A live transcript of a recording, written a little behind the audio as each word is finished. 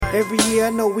Every year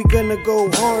I know we gonna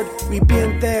go hard. We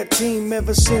been that team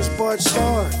ever since Bart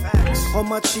started. All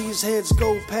my cheese heads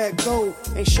go pack go.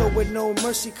 Ain't showing no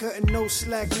mercy, cutting no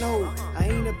slack, no. I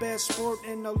ain't a bad sport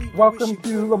and no leave. Welcome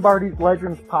to Lombardi's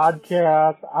Legends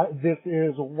podcast. This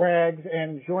is Wags,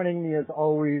 and joining me as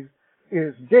always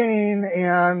is Dane.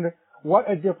 And what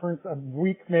a difference a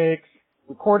week makes.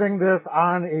 Recording this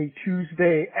on a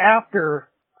Tuesday after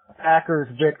Packers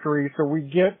victory, so we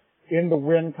get in the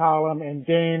win column. And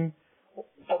Dane,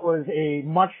 it was a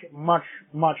much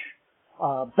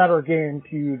better game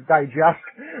to digest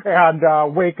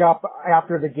and wake up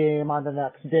after the game on the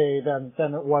next day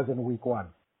than it was in week one.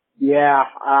 Yeah,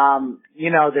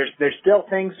 there's still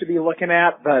things to be looking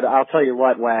at, but I'll tell you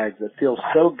what, Wags, it feels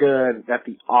so good that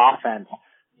the offense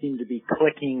seemed to be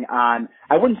clicking on,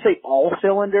 I wouldn't say all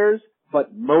cylinders,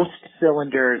 but most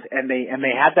cylinders, and they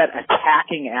had that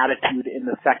attacking attitude in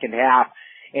the second half.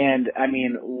 And I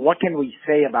mean, what can we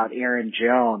say about Aaron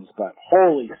Jones? But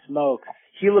holy smokes,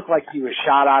 he looked like he was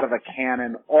shot out of a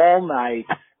cannon all night.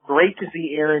 Great to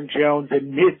see Aaron Jones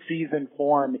in mid-season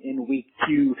form in week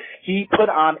 2. He put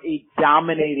on a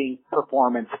dominating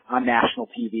performance on national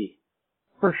TV.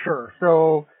 For sure.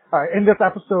 So, in this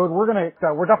episode, we're definitely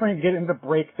gonna get into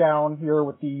breakdown here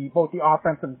with both the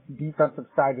offensive and defensive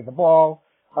side of the ball,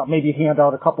 maybe hand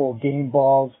out a couple of game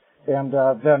balls, and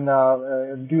then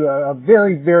do a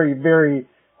very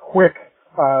quick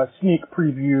sneak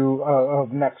preview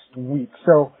of next week.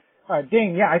 So,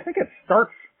 Dane, yeah, I think it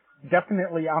starts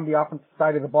definitely on the offensive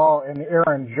side of the ball, and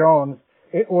Aaron Jones.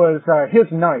 It was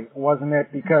his night, wasn't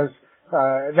it? Because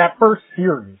that first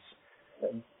series,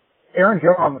 Aaron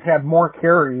Jones had more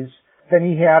carries than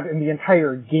he had in the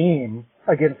entire game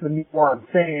against the New Orleans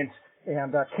Saints,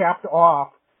 and capped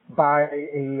off by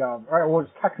was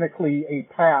technically a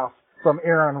pass from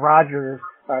Aaron Rodgers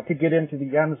to get into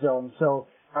the end zone. So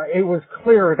it was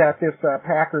clear that this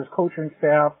Packers coaching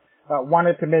staff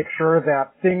wanted to make sure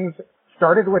that things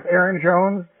started with Aaron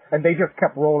Jones, and they just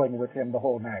kept rolling with him the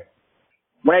whole night.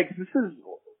 Wags, this is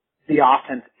the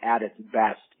offense at its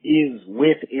best, is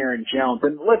with Aaron Jones.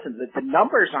 And listen, the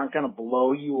numbers aren't going to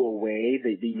blow you away,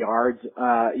 the yards.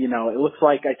 It looks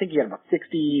like, I think he had about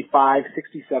 65,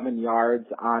 67 yards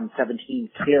on 17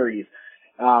 carries.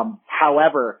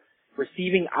 However,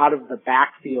 receiving out of the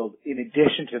backfield, in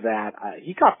addition to that,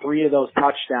 he caught 3 of those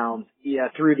touchdowns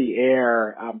through the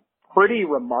air. Pretty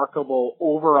remarkable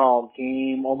overall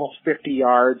game, almost 50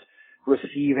 yards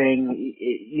receiving.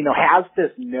 Has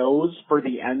this nose for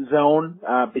the end zone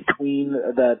between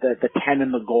the 10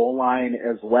 and the goal line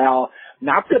as well.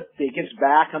 Not the biggest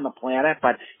back on the planet,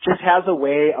 but just has a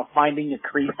way of finding a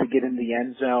crease to get in the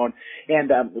end zone.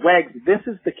 And Wags, this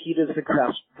is the key to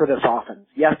success for this offense.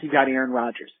 Yes, you've got Aaron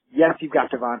Rodgers. Yes, you've got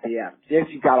Davante Adams. Yes,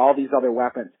 you've got all these other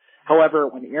weapons. However,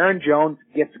 when Aaron Jones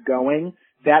gets going,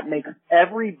 that makes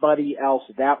everybody else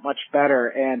that much better.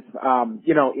 And,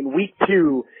 in week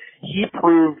 2, he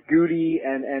proved Goody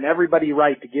and everybody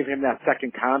right to give him that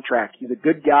second contract. He's a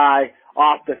good guy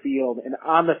off the field, and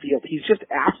on the field, he's just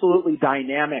absolutely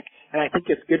dynamic. And I think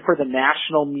it's good for the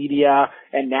national media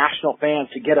and national fans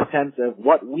to get a sense of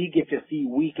what we get to see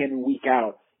week in and week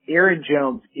out. Aaron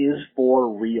Jones is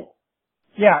for real.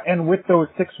 Yeah, and with those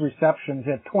 6 receptions,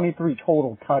 he had 23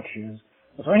 total touches.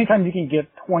 So anytime you can get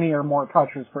 20 or more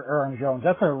touches for Aaron Jones,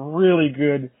 that's a really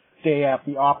good day at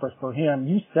the office for him.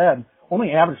 You said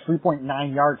only averaged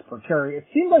 3.9 yards per carry. It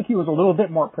seemed like he was a little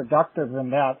bit more productive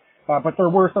than that, but there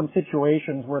were some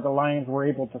situations where the Lions were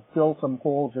able to fill some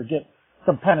holes or get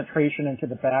some penetration into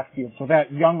the backfield. So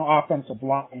that young offensive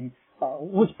line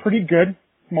was pretty good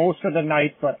most of the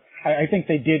night, but I think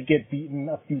they did get beaten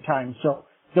a few times. So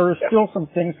there are still some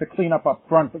things to clean up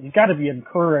front, but you've got to be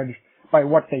encouraged by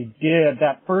what they did.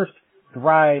 That first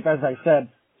drive, as I said,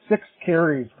 6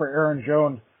 carries for Aaron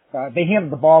Jones. They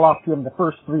handed the ball off to him the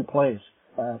first 3 plays.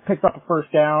 Picked up a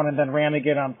first down and then ran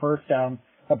again on first down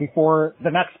before the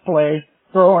next play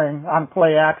throwing on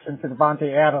play action to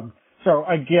Davante Adams. So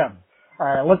again,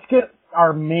 let's get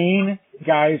our main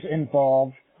guys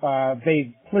involved.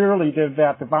 They clearly did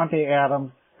that. Davante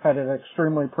Adams had an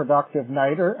extremely productive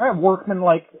night, or a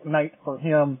workmanlike night for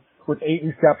him, with 8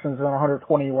 receptions and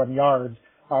 121 yards.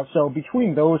 So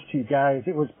between those 2 guys,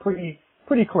 it was pretty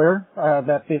clear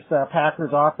that this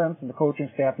Packers offense and the coaching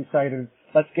staff decided,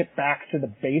 let's get back to the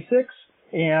basics.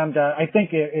 And I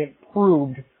think it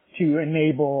proved to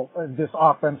enable this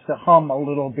offense to hum a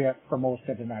little bit for most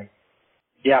of the night.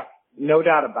 Yeah, no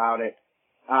doubt about it.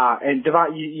 And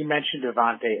you mentioned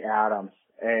Davante Adams,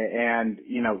 and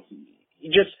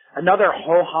just another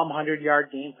ho-hum 100-yard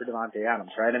game for Davante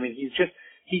Adams, right? I mean,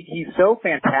 he's so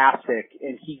fantastic,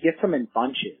 and he gets them in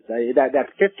bunches. That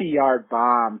 50-yard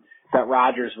bomb that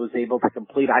Rodgers was able to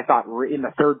complete, I thought in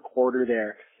the third quarter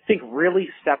there, I think really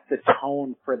set the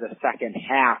tone for the second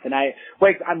half. And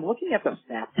I'm looking at the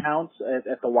snap counts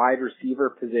at the wide receiver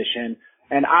position,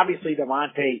 and obviously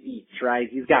Devontae eats, right?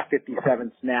 He's got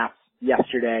 57 snaps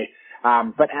yesterday.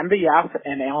 But MVS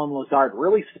and Allen Lazard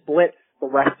really split the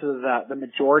rest of the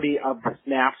majority of the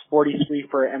snaps, 43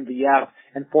 for MVS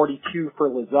and 42 for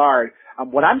Lazard.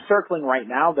 What I'm circling right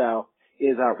now, though,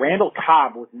 is Randall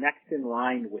Cobb was next in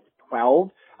line with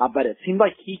 12, but it seemed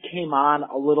like he came on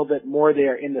a little bit more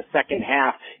there in the second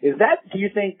half. Is that, do you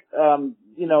think,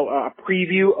 a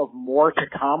preview of more to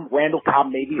come? Randall Cobb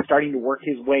maybe starting to work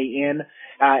his way in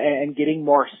and getting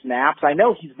more snaps. I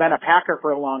know he's been a Packer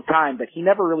for a long time, but he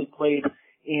never really played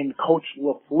in Coach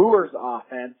LaFleur's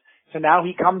offense. So now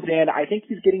he comes in. I think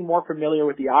he's getting more familiar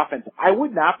with the offense. I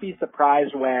would not be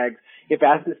surprised, Wags, if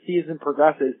as the season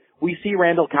progresses, we see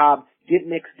Randall Cobb get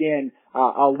mixed in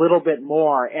a little bit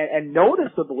more. And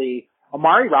noticeably,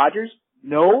 Amari Rodgers,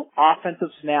 no offensive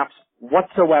snaps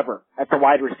whatsoever at the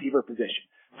wide receiver position.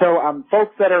 So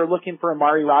folks that are looking for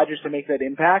Amari Rodgers to make that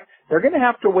impact, they're going to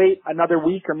have to wait another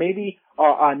week or maybe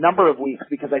a number of weeks,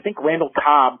 because I think Randall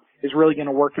Cobb is really going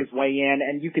to work his way in.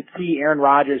 And you could see Aaron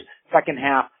Rodgers second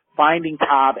half finding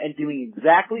Cobb and doing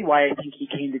exactly why I think he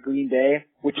came to Green Bay,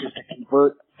 which is to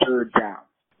convert third down.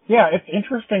 Yeah, it's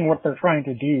interesting what they're trying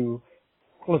to do.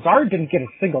 Lazard didn't get a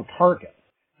single target.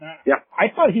 Yeah.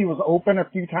 I thought he was open a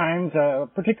few times,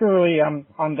 particularly on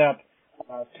that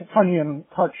Tonyan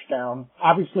touchdown.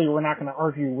 Obviously, we're not going to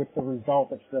argue with the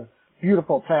result. It's a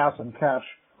beautiful pass and catch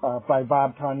by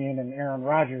Bob Tonyan and Aaron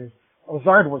Rodgers.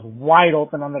 Lazard was wide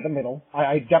open under the middle.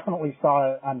 I definitely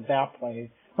saw it on that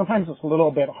play. Sometimes it's a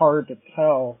little bit hard to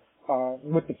tell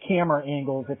with the camera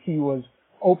angles if he was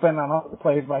open on other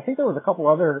plays, but I think there was a couple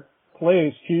other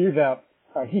plays too that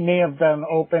he may have been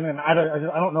open, and I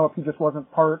don't know if he just wasn't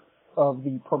part of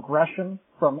the progression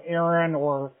from Aaron,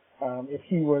 or if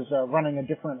he was running a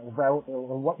different route,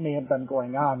 or what may have been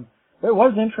going on. But it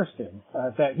was interesting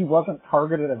that he wasn't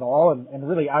targeted at all, and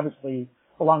really obviously,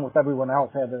 along with everyone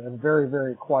else, had a very,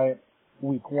 very quiet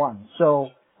week one. So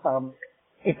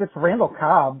if it's Randall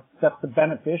Cobb that's the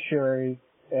beneficiary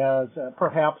as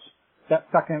perhaps that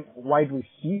second wide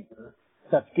receiver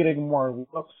that's getting more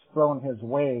looks thrown his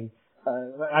way,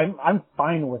 I'm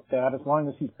fine with that as long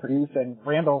as he's producing.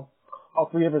 Randall, all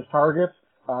three of his targets,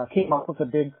 came up with a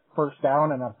big first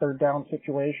down and a third down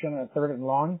situation, a third and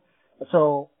long.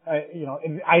 So,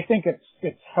 I think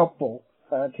it's helpful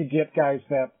to get guys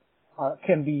that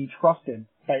can be trusted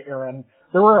by Aaron.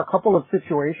 There were a couple of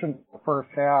situations in the first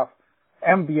half,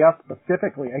 MVS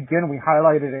specifically. Again, we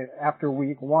highlighted it after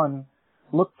week one.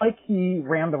 Looked like he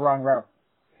ran the wrong route,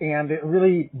 and it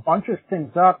really bunches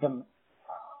things up. And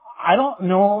I don't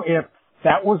know if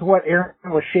that was what Aaron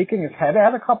was shaking his head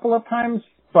at a couple of times,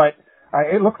 but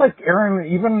it looked like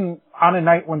Aaron, even on a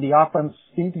night when the offense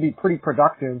seemed to be pretty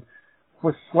productive,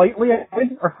 was slightly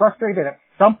annoyed or frustrated at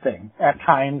something at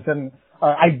times. And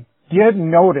I did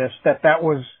notice that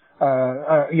was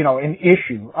an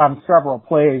issue on several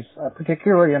plays,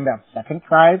 particularly in that second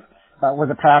drive, where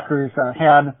the Packers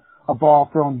had a ball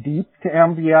thrown deep to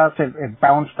MVS. It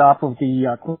bounced off of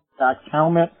the quarterback's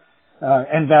helmet.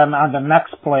 And then on the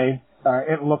next play,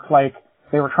 it looked like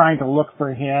they were trying to look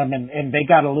for him, and they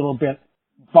got a little bit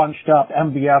bunched up,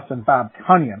 MVS and Bob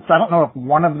Tonyan. So I don't know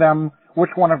if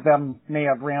which one of them may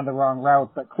have ran the wrong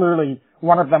route, but clearly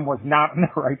one of them was not in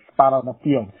the right spot on the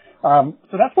field.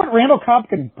 So that's what Randall Cobb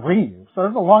can bring you. So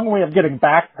there's a long way of getting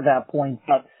back to that point,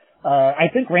 but I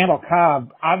think Randall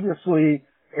Cobb, obviously,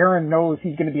 Aaron knows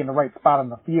he's going to be in the right spot on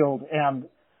the field. And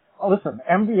listen,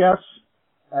 MVS,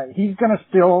 he's going to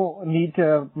still need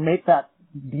to make that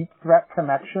deep threat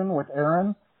connection with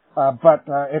Aaron. But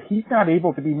if he's not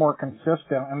able to be more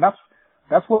consistent, and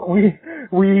that's what we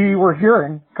were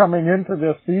hearing coming into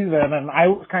this season, and I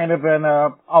was kind of in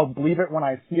I'll believe it when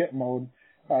I see it mode,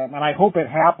 and I hope it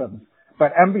happens.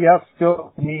 But MVS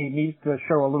still, to me, needs to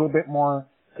show a little bit more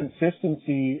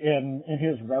consistency in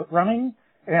his route running.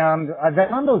 And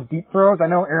then on those deep throws, I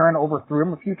know Aaron overthrew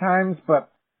him a few times, but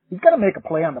he's got to make a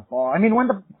play on the ball. I mean, when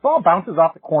the ball bounces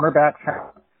off the cornerback's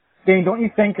head, Dane, don't you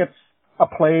think it's a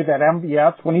play that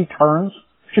MVS, when he turns,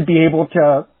 should be able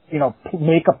to,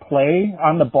 make a play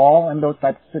on the ball in those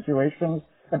types of situations,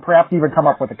 and perhaps even come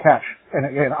up with a catch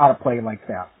on a play like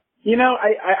that?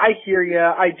 I hear you.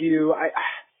 I do.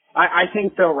 I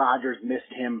think, though, Rodgers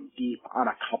missed him deep on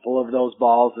a couple of those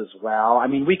balls as well. I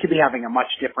mean, we could be having a much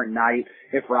different night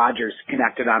if Rodgers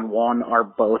connected on one or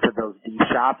both of those deep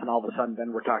shots, and all of a sudden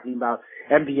then we're talking about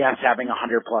MVS having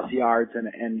 100-plus yards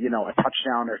and, you know, a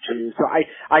touchdown or two. So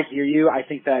I hear you. I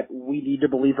think that we need to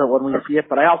believe it when we see it,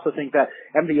 but I also think that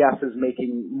MVS is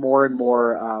making more and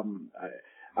more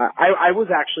I was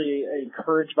actually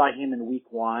encouraged by him in week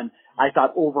one. I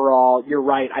thought overall, you're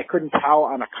right. I couldn't tell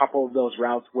on a couple of those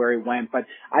routes where he went, but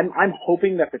I'm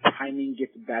hoping that the timing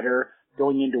gets better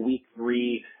going into week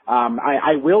three.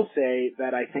 I will say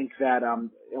that I think that,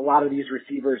 a lot of these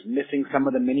receivers missing some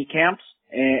of the mini camps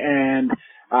and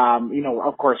you know,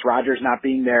 of course, Rodgers not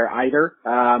being there either,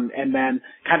 and then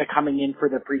kind of coming in for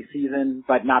the preseason,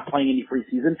 but not playing any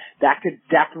preseason, that could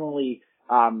definitely,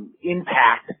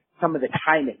 impact some of the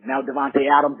timing. Now, Davante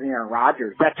Adams and Aaron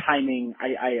Rodgers, that timing,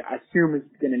 I assume is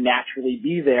going to naturally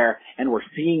be there, and we're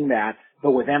seeing that.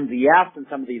 But with MVS and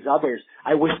some of these others,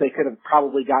 I wish they could have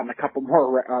probably gotten a couple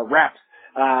more reps,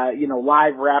 you know,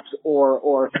 live reps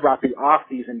or throughout the off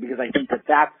season, because I think that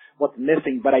that's what's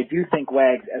missing. But I do think,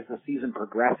 Wags, as the season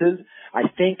progresses, I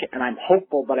think, and I'm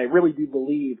hopeful, but I really do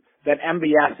believe that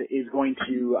MVS is going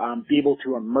to be able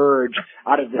to emerge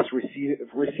out of this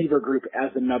receiver group as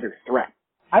another threat.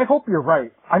 I hope you're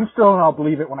right. I'm still in I'll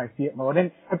believe it when I see it mode.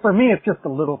 And for me, it's just the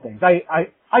little things.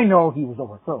 I know he was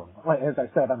overthrown, as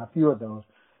I said, on a few of those.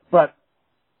 But,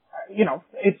 you know,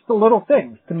 it's the little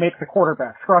things to make the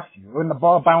quarterback trust you. When the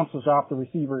ball bounces off the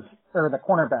receiver's, or the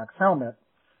cornerback's helmet,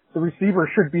 the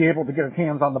receiver should be able to get his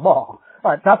hands on the ball.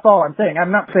 That's all I'm saying.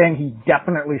 I'm not saying he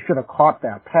definitely should have caught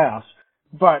that pass,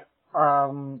 but,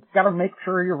 gotta make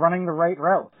sure you're running the right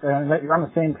route and that you're on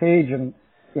the same page. And,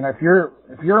 you know,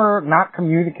 if you're not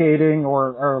communicating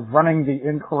or running the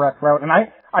incorrect route, and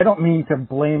I don't mean to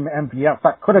blame MVS.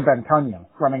 That could have been Tunyon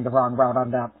running the wrong route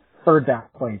on that third down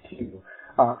play too.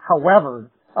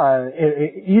 However,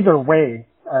 either way,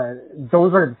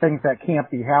 those are the things that can't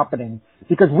be happening,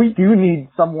 because we do need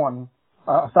someone,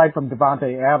 aside from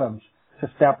Davante Adams, to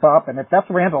step up. And if that's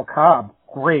Randall Cobb,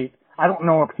 great. I don't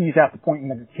know if he's at the point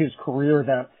in his career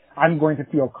that I'm going to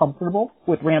feel comfortable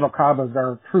with Randall Cobb as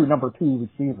our true number 2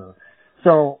 receiver.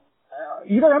 So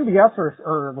either MVS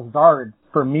or Lazard,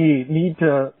 for me, need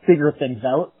to figure things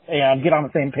out and get on the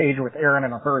same page with Aaron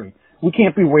in a hurry. We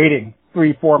can't be waiting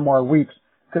 3-4 more weeks,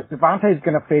 because Davante's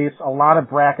going to face a lot of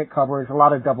bracket coverage, a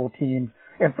lot of double teams,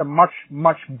 and some much,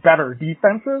 much better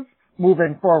defenses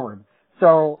moving forward.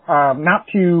 So not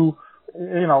to,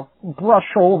 you know, brush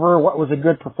over what was a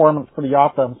good performance for the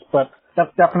offense, but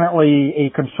that's definitely a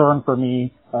concern for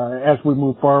me as we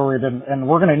move forward, and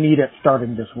we're going to need it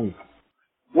starting this week.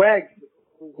 Wags,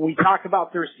 we talked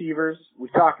about the receivers. We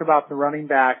talked about the running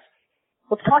backs.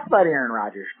 Let's talk about Aaron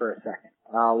Rodgers for a second.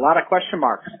 A lot of question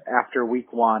marks after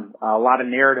week one, a lot of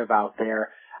narrative out there.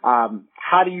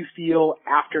 How do you feel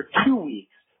after 2 weeks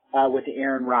with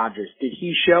Aaron Rodgers? Did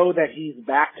he show that he's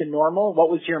back to normal? What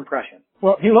was your impression?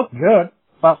 Well, he looked good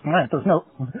last night. There's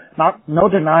no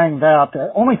denying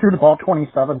that. Only threw the ball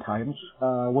 27 times,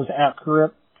 was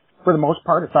accurate for the most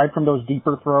part, aside from those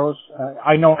deeper throws.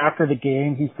 I know after the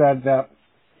game he said that,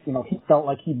 you know, he felt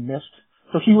like he missed.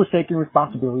 So he was taking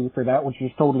responsibility for that, which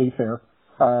is totally fair.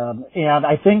 And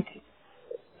I think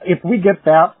if we get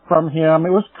that from him,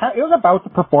 it was about the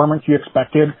performance you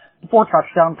expected. 4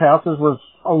 touchdown passes was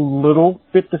a little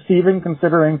bit deceiving,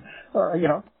 considering,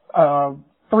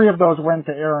 3 of those went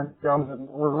to Aaron Jones and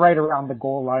were right around the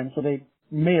goal line, so they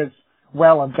may as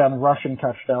well have been rushing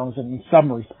touchdowns in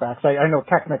some respects. I know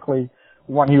technically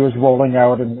one he was rolling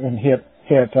out and hit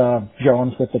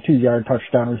Jones with the 2-yard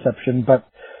touchdown reception, but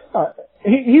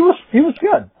he was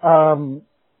good.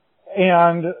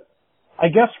 And I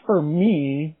guess for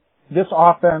me, this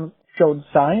offense showed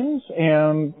signs,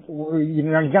 and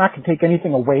you're not going to take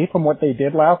anything away from what they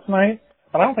did last night,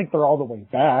 but I don't think they're all the way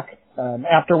back.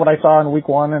 After what I saw in week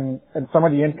one and some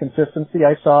of the inconsistency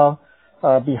I saw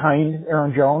behind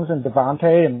Aaron Jones and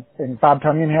Davante, and Bob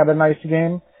Tunyon had a nice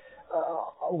game,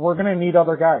 we're going to need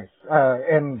other guys.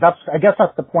 And I guess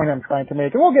that's the point I'm trying to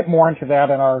make. And we'll get more into that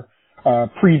in our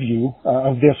preview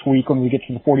of this week when we get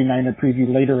to the 49er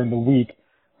preview later in the week.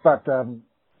 But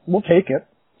we'll take it.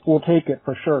 We'll take it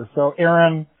for sure. So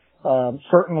Aaron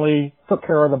certainly took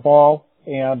care of the ball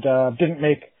and didn't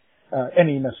make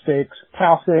any mistakes,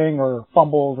 passing or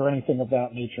fumbles or anything of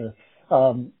that nature.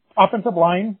 Offensive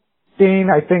line, Dane,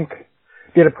 I think,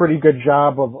 did a pretty good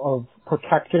job of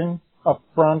protecting up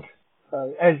front.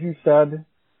 As you said,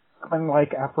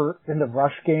 cling-like effort in the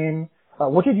rush game.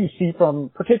 What did you see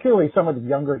from particularly some of the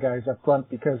younger guys up front?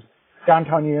 Because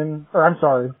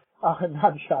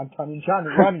Not John Tunyon, Jon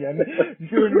Runyan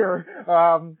Jr.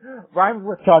 Rhymes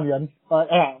with Tunyon.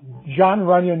 Jon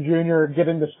Runyan Jr.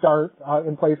 getting the start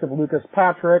in place of Lucas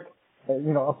Patrick.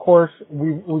 Of course,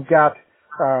 we've got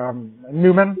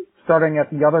Newman starting at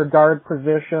the other guard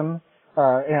position,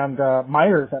 and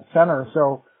Myers at center.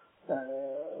 So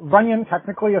Runyan,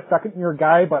 technically a second-year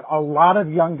guy, but a lot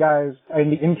of young guys in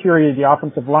the interior of the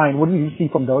offensive line. What did you see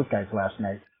from those guys last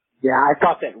night? Yeah, I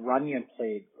thought that Runyan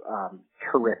played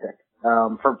terrific.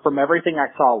 From everything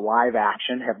I saw live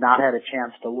action, have not had a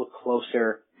chance to look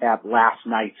closer at last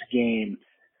night's game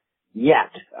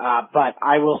yet. But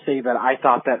I will say that I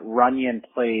thought that Runyan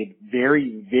played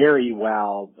very, very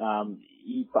well.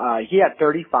 He had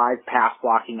 35 pass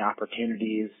blocking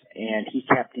opportunities, and he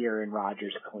kept Aaron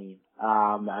Rodgers clean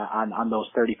on those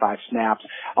 35 snaps.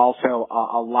 Also,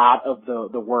 a lot of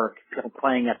the work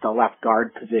playing at the left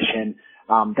guard position.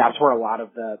 That's where a lot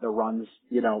of the runs,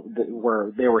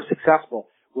 where they were successful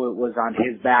was on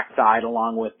his backside,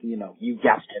 along with, you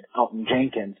guessed it, Elgton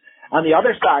Jenkins. On the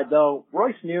other side, though,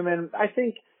 Royce Newman, I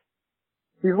think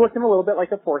he's looking a little bit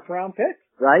like a fourth round pick,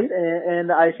 right?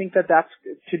 And I think that that's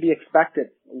to be expected.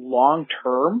 Long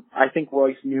term, I think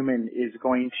Royce Newman is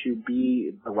going to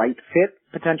be the right fit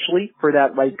potentially for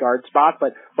that right guard spot,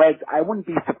 but I wouldn't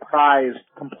be surprised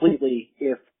completely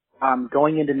if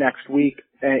going into next week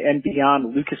and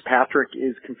beyond, Lucas Patrick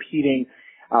is competing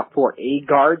for a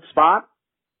guard spot,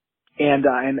 and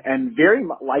very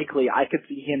likely I could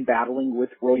see him battling with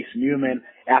Royce Newman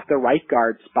at the right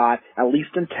guard spot, at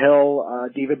least until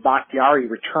David Bakhtiari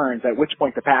returns, at which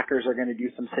point the Packers are going to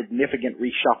do some significant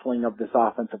reshuffling of this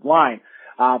offensive line.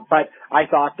 But I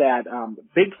thought that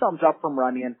big thumbs up from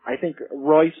Runyan. I think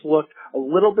Royce looked a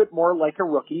little bit more like a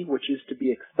rookie, which is to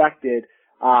be expected.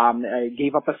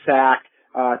 Gave up a sack.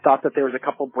 Thought that there was a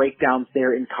couple breakdowns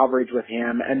there in coverage with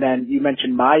him. And then you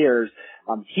mentioned Myers.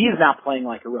 He's not playing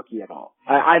like a rookie at all.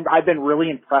 I've been really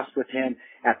impressed with him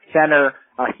at center.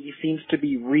 He seems to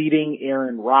be reading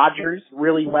Aaron Rodgers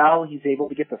really well. He's able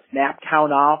to get the snap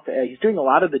count off. He's doing a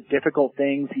lot of the difficult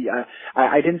things.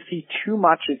 I didn't see too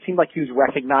much. It seemed like he was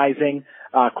recognizing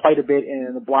quite a bit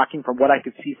in the blocking from what I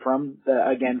could see from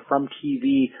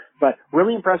TV. But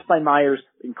really impressed by Myers,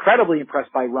 incredibly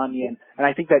impressed by Runyan, and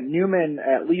I think that Newman,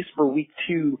 at least for week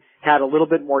 2, had a little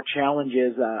bit more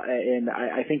challenges, and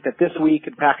I think that this week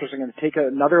the Packers are going to take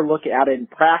another look at it in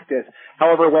practice.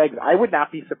 However, Wags, I would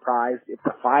not be surprised if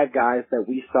the 5 guys that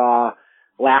we saw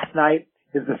last night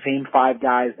is the same 5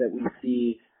 guys that we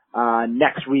see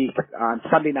next week on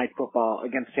Sunday Night Football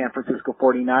against San Francisco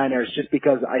 49ers, just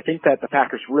because I think that the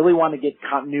Packers really want to get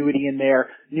continuity in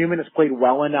there. Newman has played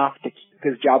well enough to keep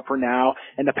his job for now,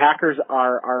 and the Packers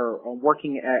are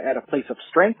working at a place of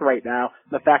strength right now.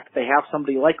 The fact that they have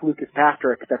somebody like Lucas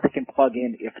Patrick that they can plug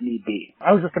in if need be.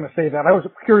 I was just going to say that. I was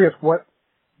curious what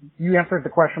you answered the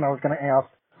question I was going to ask.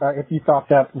 If you thought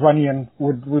that Runyan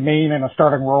would remain in a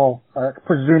starting role,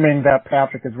 presuming that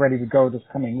Patrick is ready to go this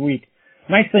coming week.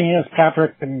 Nice thing is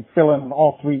Patrick can fill in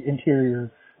all 3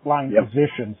 interior line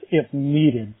positions if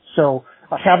needed. So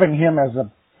having him as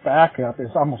a backup is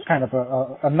almost kind of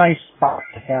a nice spot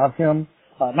to have him.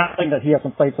 Not saying that he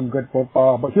hasn't played some good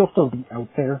football, but he'll still be out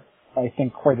there, I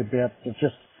think, quite a bit. It's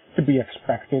just to be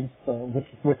expected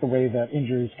with the way that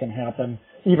injuries can happen,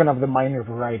 even of the minor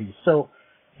variety. So,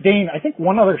 Dane, I think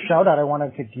one other shout out I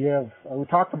wanted to give, we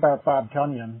talked about Bob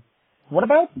Tunyon. What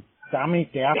about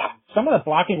Dominique Daphne? Some of the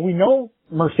blocking, we know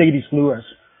Mercedes Lewis,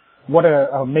 what an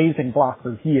amazing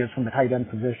blocker he is from the tight end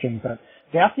position, but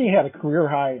Daphne had a career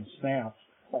high in snaps.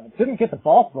 Didn't get the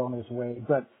ball thrown his way,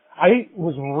 but I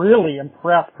was really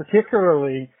impressed,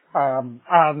 particularly on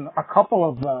a couple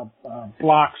of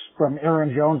blocks from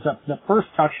Aaron Jones. The first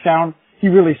touchdown, he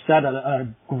really set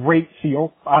a great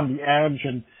seal on the edge,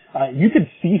 and you could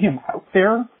see him out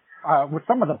there with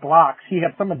some of the blocks. He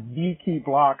had some of the key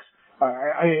blocks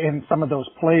in some of those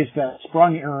plays that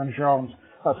sprung Aaron Jones.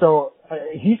 So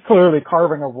he's clearly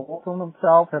carving a role for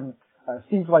himself, and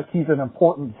seems like he's an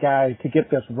important guy to get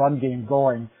this run game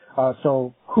going.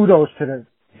 So kudos to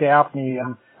Daphne.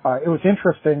 And it was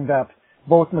interesting that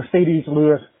both Mercedes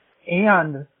Lewis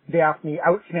and Daphne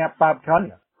outsnapped Bob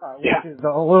Tunyon, which is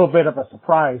a little bit of a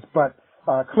surprise. But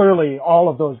clearly all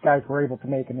of those guys were able to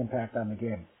make an impact on the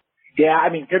game. Yeah, I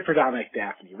mean, good for Dominic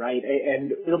Daphne, right?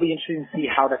 And it'll be interesting to see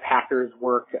how the Packers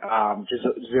work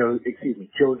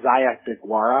Josiah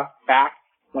DeGuara back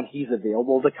when he's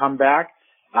available to come back.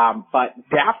 But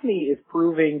Daphne is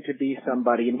proving to be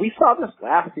somebody, and we saw this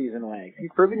last season, Wags. He's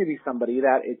proving to be somebody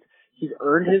that He's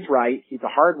earned his right. He's a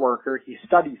hard worker. He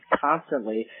studies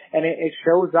constantly, and it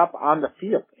shows up on the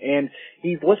field. And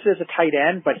he's listed as a tight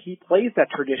end, but he plays that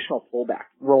traditional fullback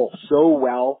role so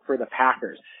well for the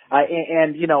Packers.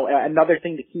 And you know, another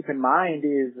thing to keep in mind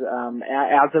is,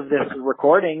 as of this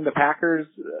recording, the Packers,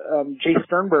 Jay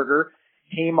Sternberger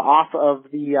came off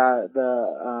of the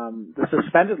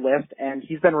suspended list, and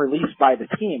he's been released by the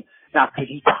team. Now, could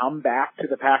he come back to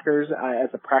the Packers as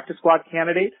a practice squad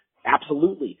candidate?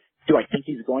 Absolutely. Do I think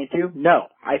he's going to? No.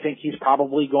 I think he's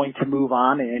probably going to move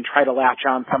on and try to latch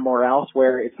on somewhere else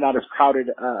where it's not as crowded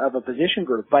of a position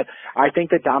group. But I think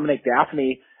that Dominic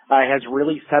Dafney has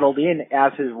really settled in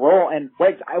as his role. And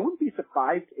Wags, I wouldn't be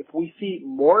surprised if we see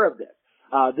more of this.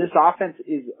 This offense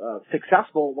is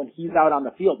successful when he's out on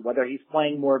the field, whether he's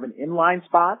playing more of an inline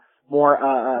spot,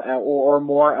 or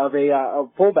more of a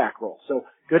fullback role. So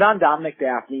good on Dominic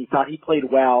Dafney. Thought he played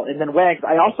well. And then Wags,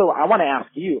 I want to ask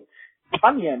you,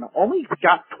 Tonyan only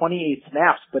got 28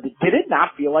 snaps, but did it not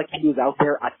feel like he was out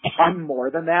there a ton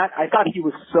more than that? I thought he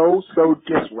was so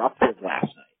disruptive last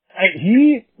night.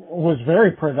 He was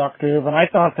very productive, and I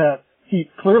thought that he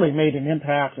clearly made an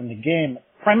impact in the game,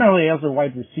 primarily as a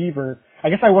wide receiver. I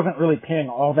guess I wasn't really paying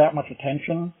all that much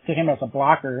attention to him as a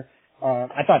blocker.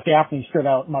 I thought Dafney stood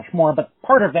out much more, but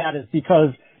part of that is because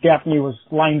Dafney was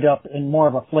lined up in more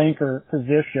of a flanker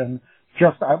position,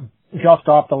 just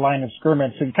off the line of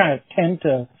scrimmage, so you kind of tend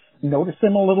to notice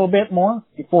him a little bit more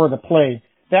before the play.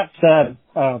 That said,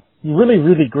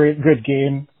 really good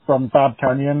game from Bob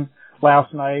Tonyan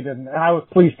last night, and I was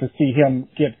pleased to see him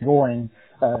get going.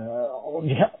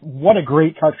 What a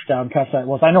great touchdown catch that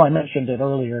was. I know I mentioned it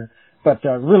earlier, but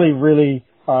really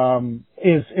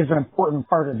is an important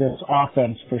part of this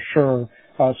offense for sure.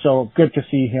 So good to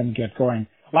see him get going.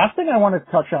 Last thing I want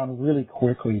to touch on really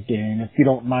quickly, Dane, if you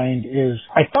don't mind, is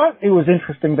I thought it was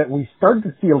interesting that we started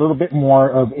to see a little bit more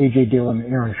of A.J. Dillon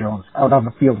and Aaron Jones out on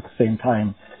the field at the same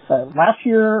time. The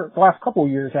last couple of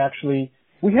years actually,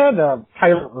 we had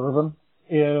Tyler Ervin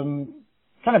in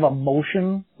kind of a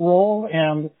motion role,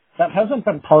 and that hasn't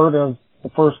been part of the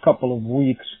first couple of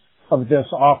weeks of this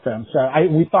offense.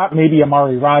 We thought maybe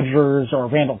Amari Rodgers or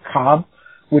Randall Cobb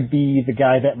would be the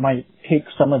guy that might take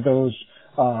some of those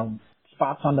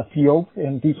spots on the field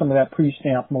and do some of that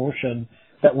pre-snap motion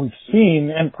that we've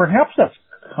seen, and perhaps that's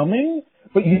coming,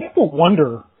 but you have to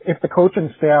wonder if the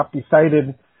coaching staff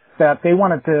decided that they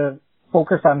wanted to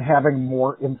focus on having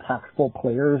more impactful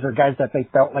players or guys that they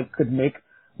felt like could make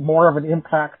more of an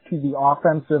impact to the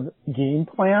offensive game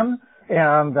plan,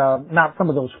 and not some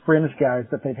of those fringe guys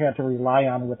that they've had to rely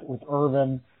on with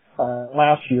Ervin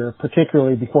last year,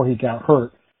 particularly before he got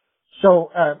hurt.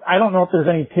 So I don't know if there's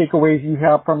any takeaways you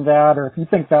have from that, or if you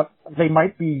think that they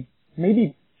might be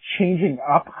maybe changing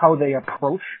up how they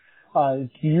approach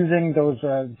using those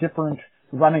different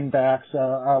running backs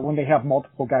when they have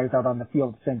multiple guys out on the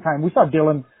field at the same time. We saw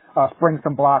Dillon spring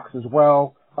some blocks as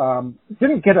well.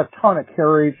 Didn't get a ton of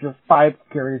carries, just 5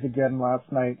 carries again last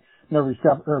night,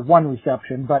 one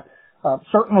reception, but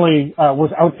certainly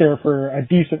was out there for a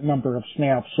decent number of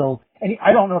snaps. So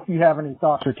I don't know if you have any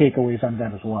thoughts or takeaways on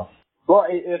that as well. Well,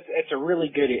 it's a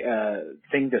really good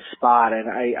thing to spot, and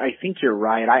I think you're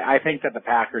right. I think that the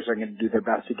Packers are going to do their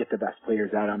best to get the best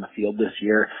players out on the field this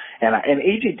year, and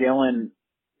A.J. Dillon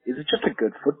is just a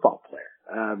good football player.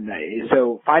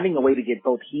 So finding a way to get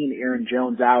both he and Aaron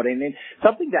Jones out, and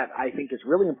something that I think is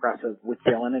really impressive with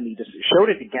Dillon, and he just showed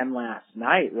it again last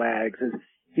night, Wags, is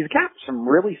he's got some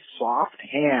really soft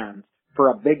hands for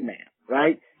a big man,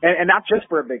 right? And not just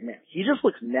for a big man. He just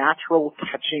looks natural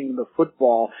catching the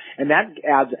football, and that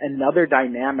adds another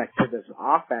dynamic to this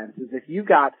offense, is if you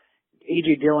got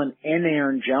A.J. Dillon and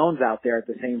Aaron Jones out there at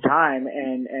the same time,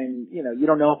 and you know, you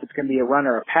don't know if it's going to be a run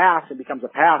or a pass, it becomes a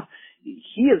pass,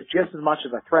 he is just as much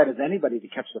of a threat as anybody to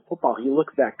catch the football. He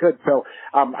looks that good. So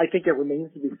I think it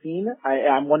remains to be seen.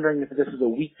 I'm wondering if this is a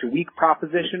week-to-week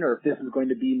proposition or if this is going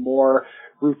to be more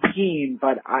routine.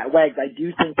 But, Wags, I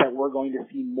do think that we're going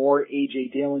to see more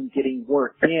A.J. Dillon getting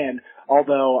worked in,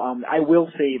 although I will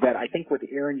say that I think with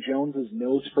Aaron Jones's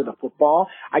nose for the football,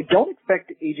 I don't expect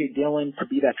A.J. Dillon to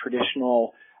be that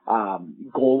traditional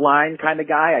goal line kind of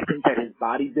guy. I think that his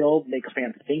body build makes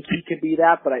fans think he could be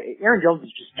that, but Aaron Jones is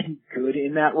just too good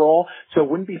in that role, so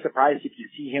wouldn't be surprised if you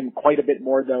see him quite a bit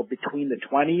more, though, between the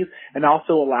 20s, and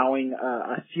also allowing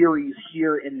a series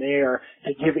here and there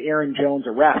to give Aaron Jones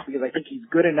a rest, because I think he's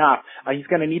good enough. He's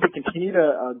going to need to continue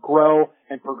to grow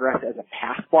and progress as a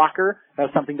pass blocker.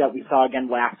 That's something that we saw again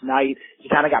last night. He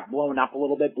kind of got blown up a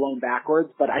little bit, blown backwards,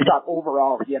 but I thought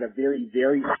overall he had a very,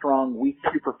 very strong week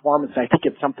 2 performance, and I think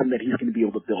it's something that he's going to be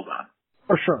able to build on.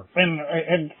 For sure.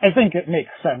 And I think it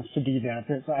makes sense to do that.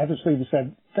 Obviously,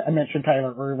 I mentioned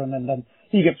Tyler Ervin, and then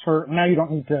he gets hurt. Now you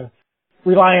don't need to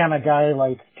rely on a guy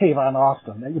like Tavon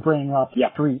Austin that you bring up the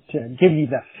street to give you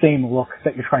that same look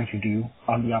that you're trying to do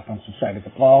on the offensive side of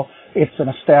the ball. It's an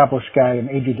established guy in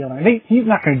A.J. Dillon. And he's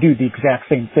not going to do the exact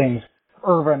same things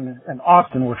Ervin and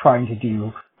Austin were trying to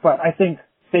do, but I think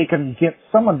they can get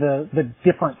some of the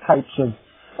different types of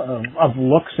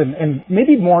looks and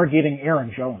maybe more getting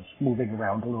Aaron Jones moving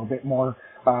around a little bit more,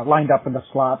 lined up in the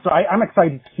slot. So I'm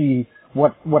excited to see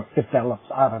what develops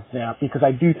out of that, because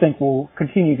I do think we'll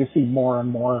continue to see more and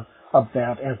more of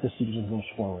that as the season goes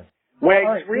forward.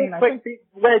 Wags,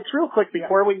 real quick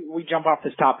before we jump off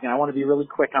this topic, and I want to be really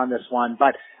quick on this one,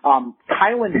 but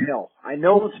Kylan Hill, I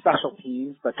know the special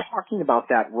teams, but talking about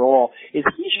that role, is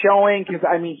he showing, because,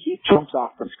 I mean, he jumps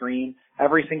off the screen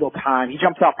every single time. He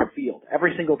jumps off the field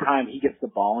every single time he gets the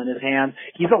ball in his hands.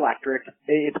 He's electric.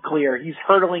 It's clear. He's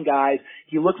hurdling guys.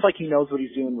 He looks like he knows what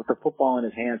he's doing with the football in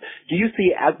his hands. Do you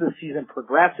see, as the season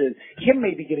progresses, him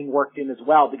maybe getting worked in as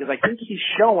well? Because I think he's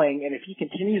showing, and if he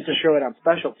continues to show it on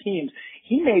special teams,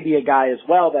 he may be a guy as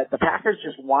well that the Packers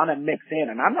just want to mix in.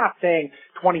 And I'm not saying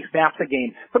 20 snaps a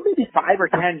game, but maybe 5 or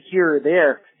 10 here or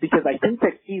there, because I think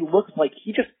that he looks like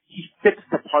he fits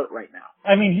the part right now.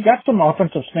 I mean, he got some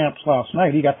offensive snaps last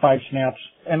night. He got 5 snaps,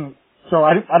 and so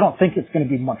I don't think it's going to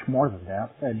be much more than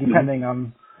that, depending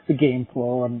on the game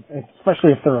flow, and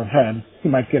especially if they're ahead, he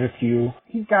might get a few.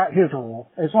 He's got his role.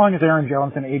 As long as Aaron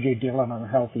Jones and A.J. Dillon are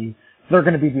healthy, they're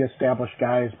going to be the established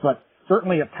guys, but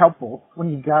certainly it's helpful when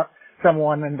you've got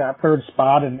someone in that third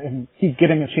spot and he's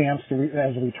getting a chance to,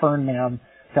 as a return man,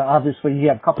 to obviously he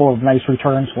had a couple of nice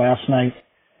returns last night.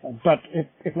 But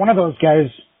if one of those guys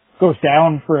goes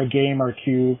down for a game or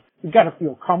two, you've got to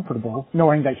feel comfortable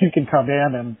knowing that he can come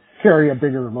in and carry a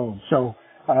bigger load. So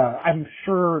I'm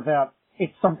sure that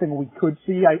it's something we could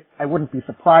see. I wouldn't be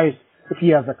surprised if he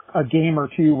has a game or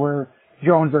two where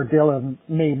Jones or Dillon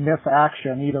may miss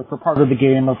action either for part of the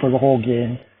game or for the whole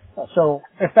game. So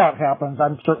if that happens,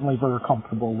 I'm certainly very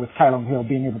comfortable with Kylan Hill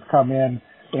being able to come in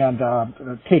and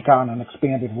take on an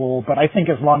expanded role. But I think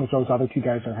as long as those other two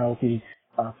guys are healthy,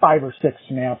 5 or 6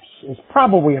 snaps is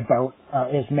probably about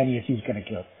as many as he's going to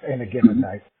get in a given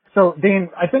night. So, Dane,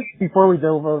 I think before we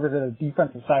delve over to the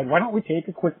defensive side, why don't we take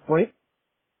a quick break?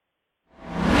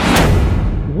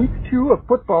 Week 2 of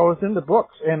football is in the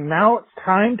books, and now it's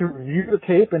time to review the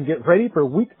tape and get ready for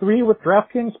Week 3 with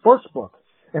DraftKings Sportsbook,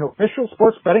 an official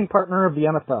sports betting partner of the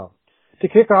NFL. To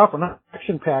kick off an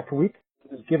action-packed week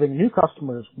is giving new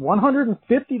customers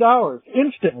 $150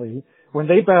 instantly when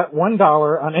they bet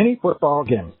 $1 on any football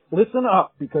game. Listen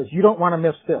up, because you don't want to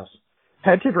miss this.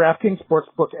 Head to DraftKings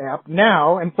Sportsbook app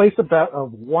now and place a bet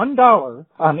of $1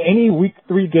 on any Week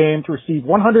 3 game to receive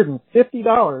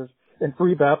 $150 in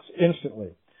free bets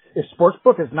instantly. If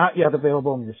Sportsbook is not yet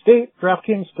available in your state,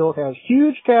 DraftKings still has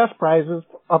huge cash prizes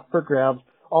up for grabs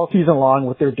all season long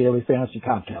with their daily fantasy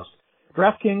contest.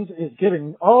 DraftKings is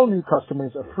giving all new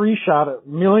customers a free shot at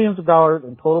millions of dollars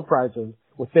in total prizes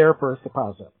with their first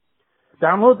deposit.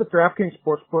 Download the DraftKings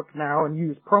Sportsbook now and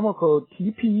use promo code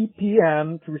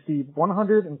TPPN to receive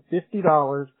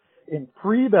 $150 in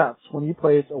free bets when you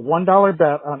place a $1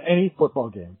 bet on any football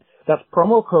game. That's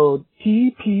promo code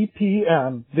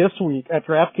TPPN this week at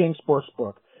DraftKings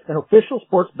Sportsbook, an official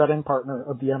sports betting partner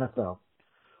of the NFL.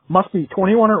 Must be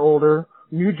 21 or older,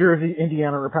 New Jersey,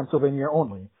 Indiana, or Pennsylvania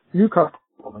only. New customer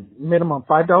only. Minimum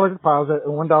 $5 deposit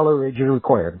and $1 wager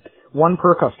required. 1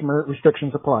 per customer.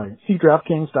 Restrictions apply. See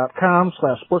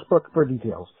DraftKings.com/sportsbook for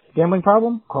details. Gambling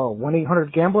problem? Call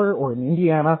 1-800-GAMBLER or in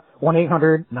Indiana,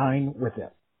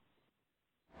 1-800-9-WITH-IT.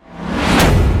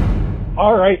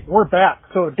 All right, we're back.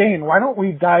 So, Dane, why don't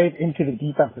we dive into the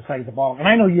defensive side of the ball? And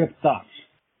I know you have thoughts.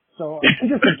 So,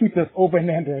 just to keep this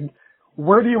open-ended,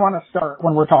 where do you want to start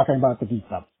when we're talking about the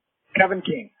defense? Kevin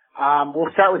King.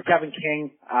 We'll start with Kevin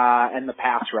King and the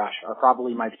pass rush are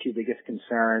probably my 2 biggest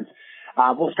concerns.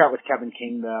 We'll start with Kevin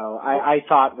King, though. I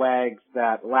thought, Wags,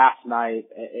 that last night,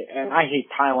 and I hate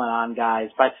piling on guys,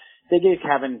 but they gave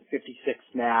Kevin 56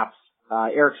 snaps.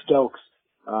 Eric Stokes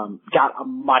got a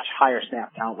much higher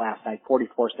snap count last night,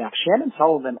 44 snaps. Shannon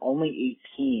Sullivan only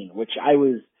 18, which I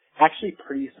was actually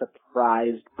pretty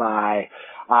surprised by.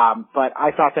 But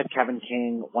I thought that Kevin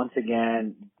King, once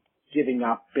again, giving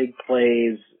up big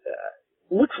plays,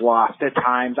 looks lost at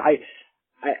times.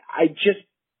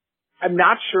 I'm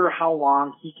not sure how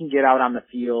long he can get out on the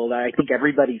field. I think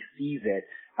everybody sees it.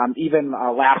 Even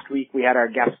last week we had our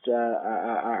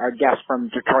guest from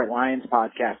Detroit Lions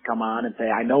podcast come on and say,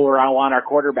 I know where I want our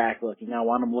quarterback looking. I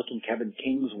want him looking Kevin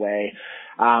King's way.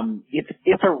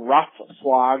 It's a rough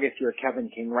slog if you're Kevin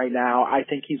King right now. I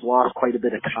think he's lost quite a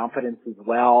bit of confidence as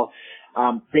well.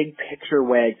 Big picture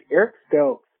Wags, Eric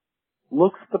Stokes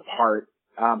looks the part.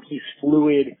 He's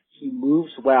fluid. He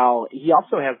moves well. He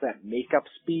also has that makeup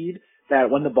speed that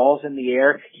when the ball's in the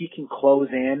air, he can close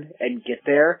in and get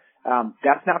there.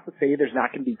 That's not to say there's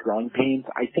not going to be growing pains.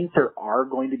 I think there are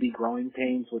going to be growing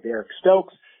pains with Eric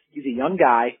Stokes. He's a young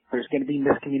guy. There's going to be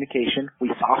miscommunication. We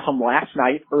saw some last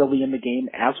night early in the game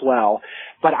as well.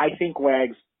 But I think,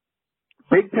 Wags,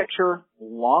 big picture,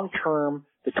 long term,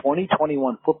 the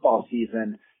 2021 football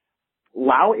season,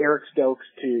 allow Eric Stokes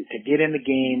to get in the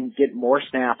game, get more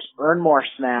snaps, earn more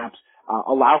snaps,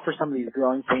 allow for some of these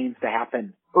growing pains to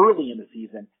happen early in the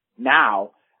season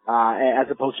now, as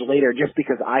opposed to later, just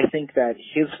because I think that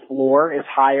his floor is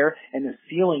higher and his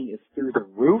ceiling is through the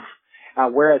roof.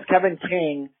 Whereas Kevin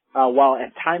King, while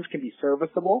at times can be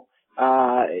serviceable,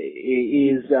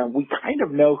 we kind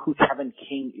of know who Kevin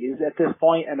King is at this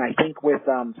point. And I think with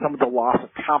some of the loss of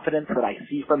confidence that I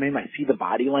see from him, I see the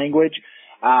body language.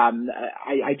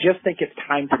 I just think it's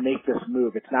time to make this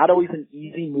move. It's not always an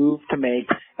easy move to make,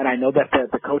 and I know that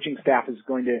the coaching staff is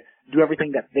going to do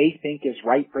everything that they think is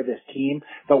right for this team.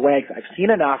 But Wags, I've seen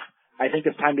enough. I think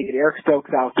it's time to get Eric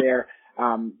Stokes out there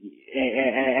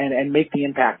and make the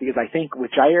impact, because I think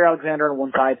with Jaire Alexander on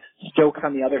one side, Stokes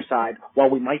on the other side, while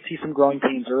we might see some growing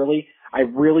pains early, I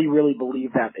really, really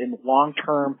believe that in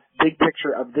long-term, big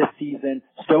picture of this season,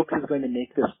 Stokes is going to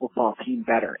make this football team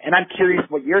better. And I'm curious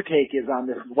what your take is on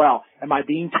this as well. Am I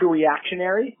being too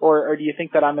reactionary, or do you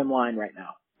think that I'm in line right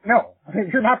now? No,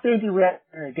 you're not being too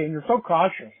reactionary, Dan. You're so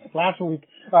cautious. Last week,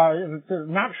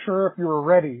 not sure if you were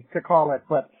ready to call it,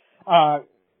 but I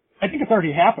think it's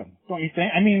already happened, don't you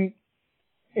think? I mean,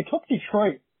 it took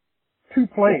Detroit 2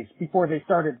 plays before they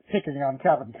started picking on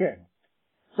Kevin King.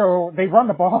 So they run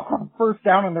the ball on first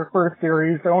down in their first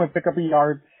series. They only pick up a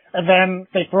yard. And then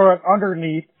they throw it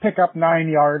underneath, pick up 9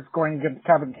 yards going against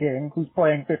Kevin King, who's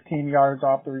playing 15 yards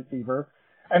off the receiver.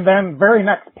 And then very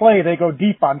next play, they go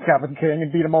deep on Kevin King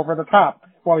and beat him over the top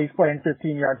while he's playing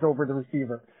 15 yards over the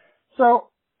receiver. So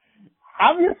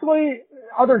obviously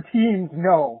other teams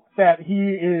know that he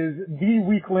is the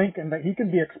weak link and that he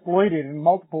can be exploited in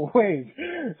multiple ways.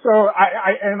 So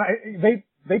they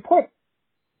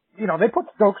put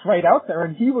Stokes right out there,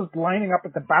 and he was lining up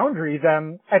at the boundary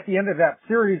then at the end of that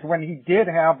series when he did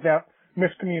have that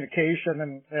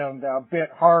miscommunication and a bit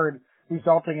hard,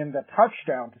 resulting in the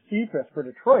touchdown to Cephas for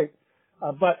Detroit.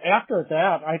 But after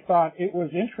that, I thought it was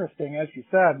interesting, as you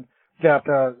said, that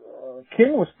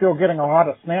King was still getting a lot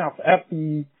of snaps at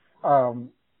the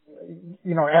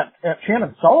at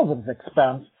Shannon Sullivan's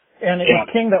expense, and it was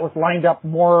King that was lined up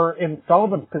more in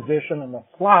Sullivan's position in the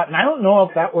slot. And I don't know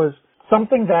if that was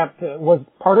something that was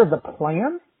part of the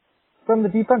plan from the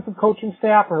defensive coaching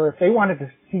staff, or if they wanted to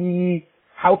see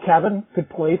how Kevin could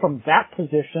play from that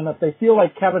position, if they feel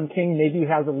like Kevin King maybe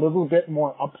has a little bit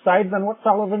more upside than what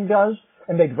Sullivan does,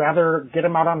 and they'd rather get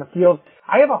him out on the field.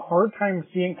 I have a hard time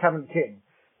seeing Kevin King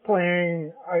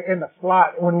playing in the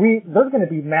slot there's going to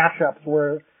be matchups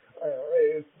where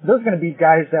there's going to be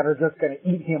guys that are just going to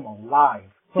eat him alive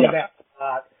from that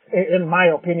spot. In my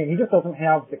opinion, he just doesn't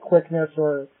have the quickness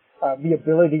or the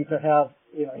ability to have,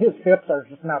 his hips are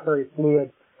just not very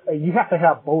fluid. You have to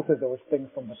have both of those things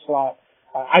from the slot.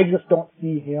 I just don't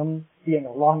see him being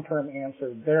a long-term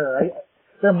answer there.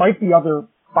 There might be other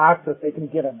spots that they can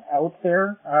get him out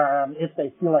there, if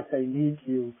they feel like they need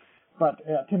to. But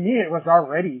to me, it was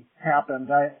already happened.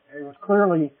 It was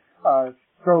clearly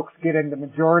Stokes getting the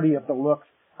majority of the looks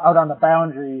out on the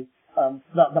boundary.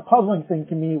 The puzzling thing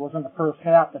to me was in the first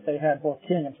half that they had both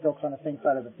King and Stokes on the same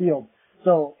side of the field.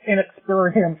 So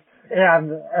inexperience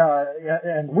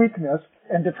and weakness,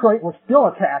 and Detroit was still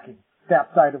attacking that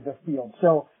side of the field.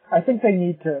 So I think they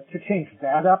need to change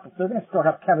that up. If they're going to still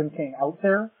have Kevin King out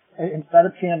there instead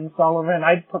of Shannon Sullivan,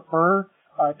 I'd prefer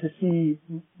to see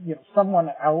someone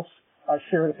else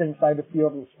share the same side of the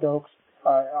field with Stokes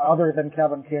other than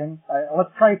Kevin King.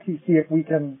 Let's try to see if we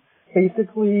can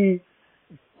basically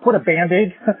put a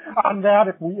Band-Aid on that,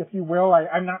 if you will.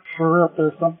 I'm not sure if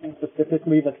there's something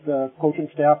specifically that the coaching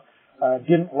staff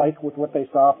didn't like with what they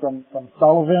saw from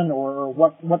Sullivan, or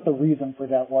what the reason for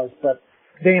that was. But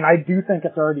Dane, I do think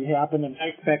it's already happened, and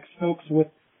I expect Stokes with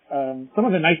some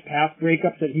of the nice pass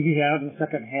breakups that he had in the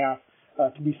second half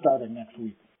to be starting next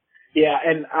week. Yeah,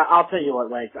 and I'll tell you what,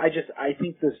 Legs, I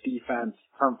think this defense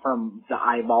from the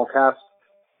eyeball test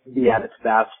be at its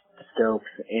best Stokes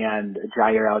and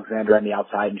Jair Alexander on the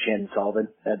outside and Shannon Sullivan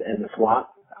in the slot.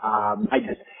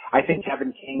 I think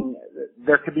Kevin King,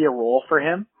 there could be a role for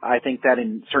him. I think that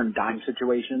in certain dime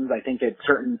situations, I think at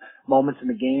certain moments in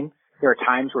the game, there are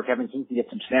times where Kevin King can get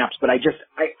some snaps, but I just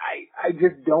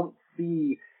don't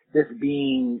see this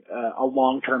being a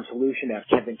long-term solution to have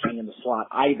Kevin King in the slot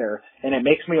either. And it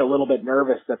makes me a little bit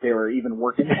nervous that they were even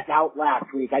working that out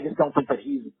last week. I just don't think that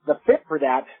he's the fit for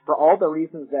that for all the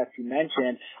reasons that you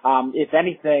mentioned. If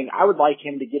anything, I would like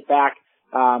him to get back,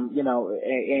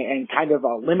 and kind of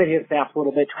limit his snaps a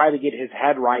little bit, try to get his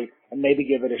head right, and maybe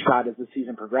give it a shot as the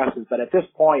season progresses. But at this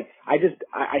point, I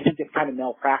think it's kind of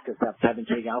malpractice to have Kevin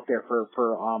King out there for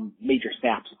major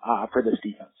snaps for this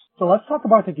defense. So let's talk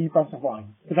about the defensive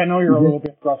line, because I know you're a little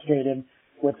bit frustrated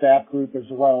with that group as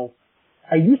well.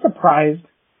 Are you surprised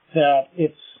that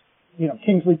it's,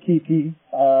 Kingsley Keke,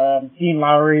 Dean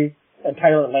Lowry, and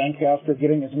Tyler Lancaster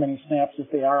getting as many snaps as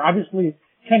they are? Obviously,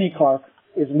 Kenny Clark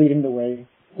is leading the way,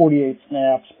 48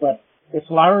 snaps, but it's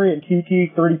Lowry and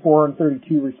Keke, 34 and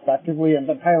 32 respectively, and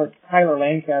then Tyler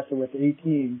Lancaster with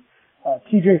 18.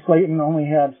 TJ Slaton only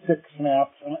had 6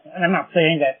 snaps, and I'm not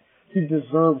saying that he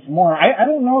deserves more. I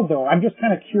don't know, though. I'm just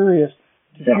kind of curious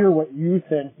to hear what you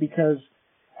think, because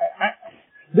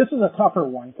this is a tougher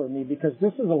one for me, because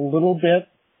this is a little bit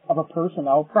of a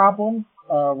personnel problem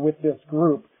with this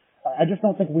group. I just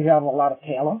don't think we have a lot of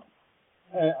talent.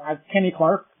 Kenny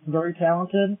Clark, very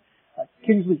talented.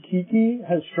 Kingsley Keke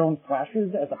has shown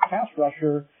flashes as a pass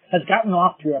rusher, has gotten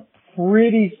off to a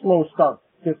pretty slow start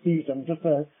this season. Just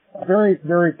a very,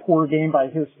 very poor game by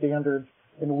his standards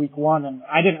in week 1, and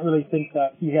I didn't really think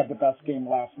that he had the best game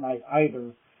last night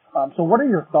either. So what are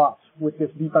your thoughts with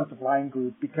this defensive line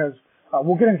group? Because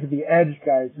we'll get into the edge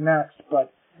guys next,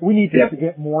 but we need to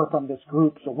get more from this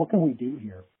group, so what can we do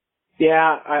here? Yeah,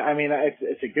 I mean,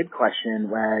 it's a good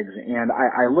question, Wags, and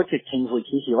I look at Kingsley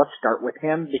Keke. Let's start with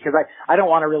him, because I don't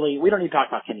want to we don't need to talk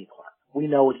about Kenny Clark. We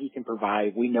know what he can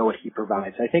provide. We know what he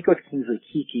provides. I think with Kingsley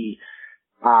Keke,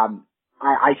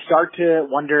 I start to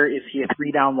wonder, is he a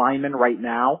 3-down lineman right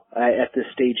now at this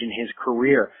stage in his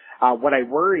career? What I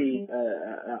worry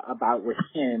about with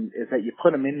him is that you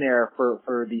put him in there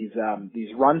for these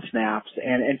run snaps,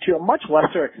 and to a much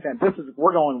lesser extent,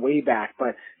 we're going way back, but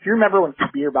if you remember when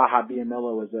Kabir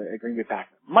Baha-Biamila was a Green Bay Packer,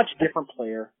 much different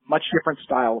player, much different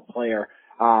style of player.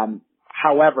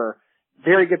 However,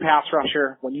 very good pass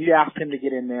rusher. When you asked him to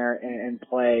get in there and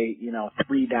play,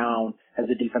 3 down as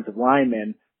a defensive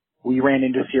lineman, we ran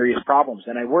into serious problems.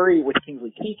 And I worry with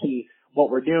Kingsley Keke, what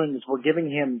we're doing is we're giving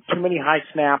him too many high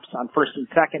snaps on first and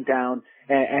second down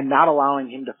and not allowing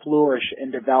him to flourish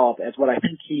and develop as what I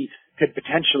think he could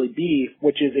potentially be,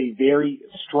 which is a very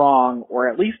strong, or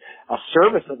at least a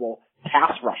serviceable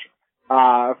pass rusher.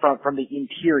 From the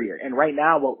interior. And right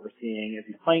now what we're seeing is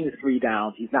he's playing the 3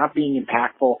 downs. He's not being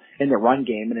impactful in the run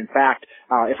game. And in fact,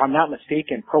 if I'm not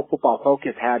mistaken, Pro Football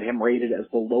Focus had him rated as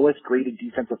the lowest graded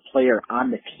defensive player on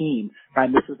the team.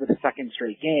 And this is the second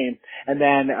straight game. And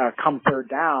then, come 3rd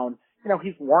down,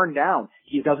 he's worn down.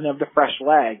 He doesn't have the fresh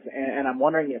legs. And I'm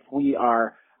wondering if we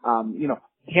are,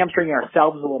 hamstringing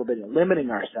ourselves a little bit and limiting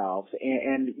ourselves.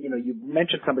 And you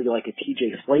mentioned somebody like a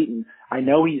TJ Slaton. I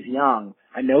know he's young.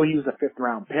 I know he was a 5th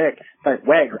round pick, but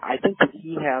I think that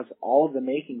he has all of the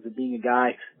makings of being a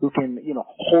guy who can,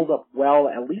 hold up well,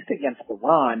 at least against the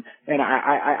run. And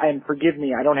and forgive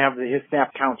me, I don't have his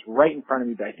snap counts right in front of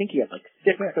me, but I think he had like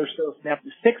 6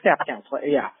 snap counts,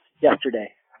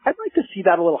 yesterday. I'd like to see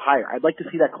that a little higher. I'd like to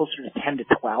see that closer to 10 to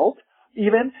 12.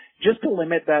 Even just to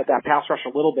limit that pass rush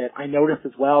a little bit. I noticed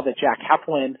as well that Jack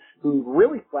Heflin, who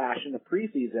really flashed in the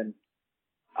preseason,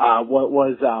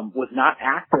 was not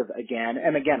active again.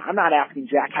 And again, I'm not asking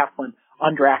Jack Heflin,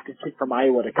 undrafted kid from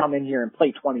Iowa, to come in here and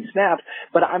play 20 snaps,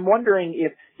 but I'm wondering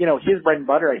if, his bread and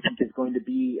butter, I think, is going to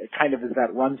be kind of as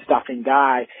that run stuffing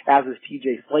guy, as is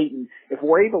TJ Slaton. If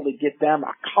we're able to get them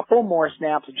a couple more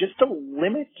snaps just to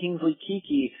limit Kingsley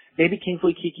Keke, maybe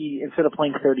Kingsley Keke, instead of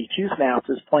playing 32 snaps,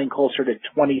 is playing closer to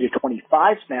 20 to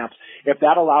 25 snaps, if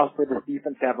that allows for this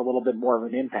defense to have a little bit more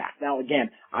of an impact. Now,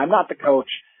 again, I'm not the coach.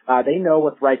 They know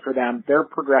what's right for them. They're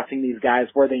progressing these guys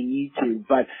where they need to.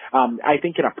 But I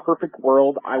think in a perfect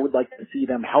world, I would like to see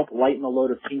them help lighten the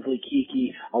load of Kingsley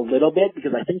Keke a little bit,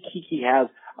 because I think Keke has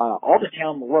all the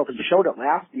talent in the world. He showed it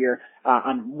last year.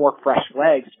 on more fresh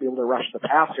legs to be able to rush the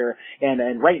passer.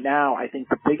 And right now, I think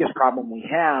the biggest problem we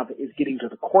have is getting to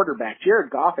the quarterback. Jared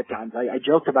Goff at times, I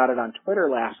joked about it on Twitter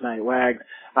last night, Wags,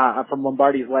 from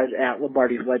at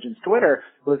Lombardi's Legends Twitter,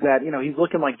 was that, he's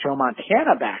looking like Joe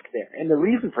Montana back there. And the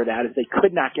reason for that is they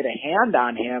could not get a hand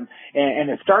on him, and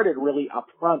it started really up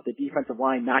front, the defensive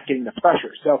line not getting the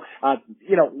pressure. So,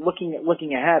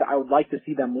 looking ahead, I would like to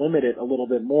see them limit it a little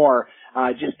bit more,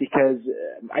 just because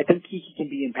I think he can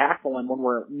be impactful. And when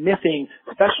we're missing,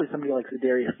 especially somebody like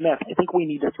Za'Darius Smith, I think we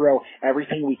need to throw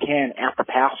everything we can at the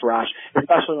pass rush,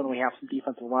 especially when we have some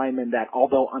defensive linemen that,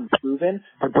 although unproven,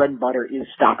 their bread and butter is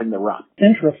stopping the run.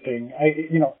 Interesting.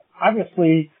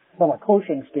 Obviously, from a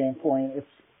coaching standpoint,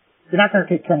 you're not going to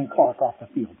take Kenny Clark off the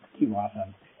field too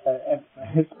often,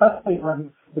 especially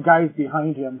when the guys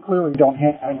behind him clearly don't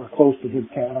have anywhere close to his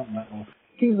talent level.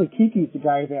 Kingsley Kiki's the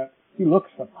guy that he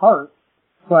looks the part,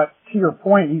 but to your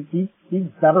point, he's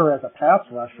better as a pass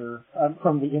rusher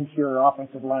from the interior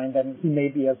offensive line than he may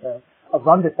be as a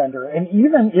run defender. And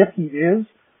even if he is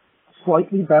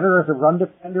slightly better as a run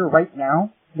defender right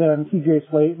now than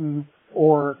TJ Slaton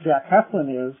or Jack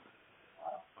Heflin is,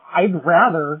 I'd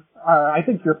rather, I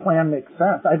think your plan makes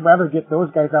sense. I'd rather get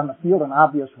those guys on the field in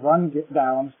obvious run get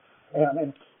downs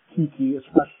and Kiki as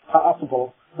much as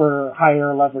possible for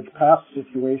higher leverage pass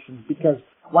situations, because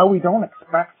while we don't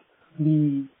expect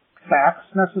the sacks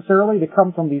necessarily to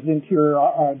come from these interior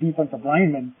defensive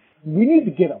linemen, we need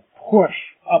to get a push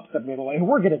up the middle, and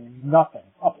we're getting nothing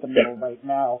up the middle right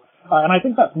now. And I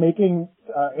think that's making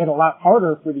it a lot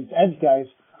harder for these edge guys,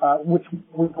 which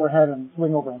we'll go ahead and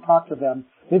swing over and talk to them.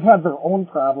 They've had their own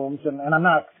problems, and I'm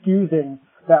not excusing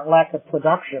that lack of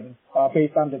production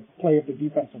based on the play of the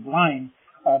defensive line.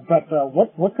 But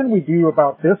what can we do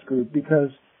about this group? Because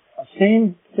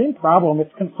same problem.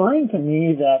 It's concerning to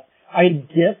me that I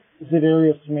get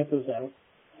Za'Darius Smith is out,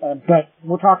 but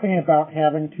we're talking about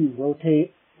having to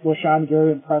rotate Rashawn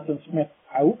Gary and Preston Smith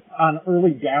out on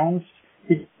early downs.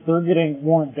 They're getting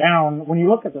worn down. When you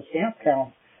look at the snap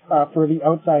count for the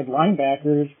outside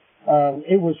linebackers,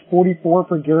 it was 44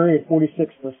 for Gary and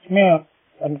 46 for Smith,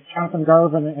 and Jonathan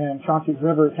Garvin and Chauncey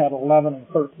Rivers had 11 and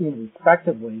 13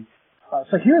 respectively.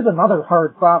 So here's another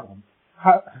hard problem.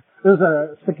 There's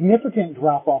a significant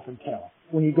drop-off in talent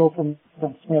when you go from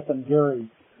Smith and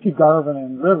Gary to Garvin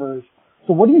and Rivers.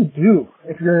 So what do you do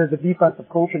if you're the defensive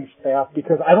coaching staff?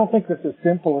 Because I don't think it's as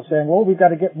simple as saying, well, we've got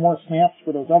to get more snaps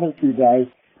for those other two guys.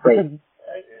 Right. Because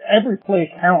every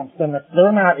play counts, and if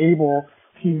they're not able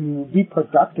to be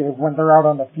productive when they're out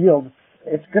on the field,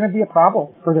 it's going to be a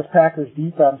problem for this Packers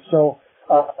defense. So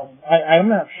I'm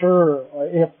not sure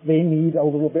if they need a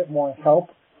little bit more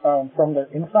help from their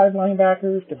inside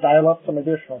linebackers to dial up some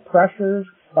additional pressures,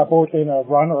 both in a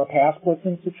run or a pass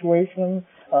blitzing situation.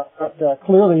 But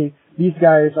clearly, these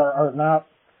guys are not,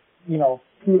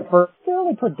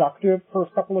 fairly productive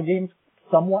first couple of games,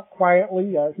 somewhat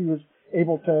quietly. He was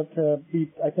able to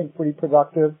be, I think, pretty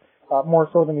productive, more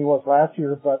so than he was last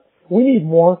year. But we need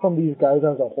more from these guys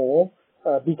as a whole,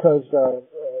 because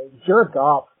Jared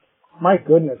Goff, my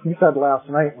goodness, you said last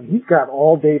night, when he's got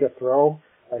all day to throw,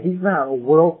 he's not a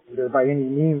world beater by any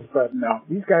means, but no.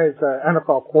 These guys,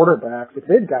 NFL quarterbacks, if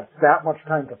they've got that much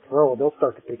time to throw, they'll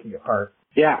start to pick you apart.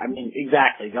 Yeah,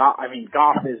 exactly. Goff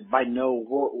is by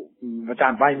no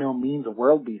means a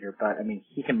world beater, but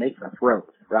he can make the throws,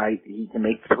 right? He can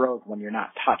make throws when you're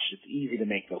not touched. It's easy to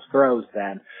make those throws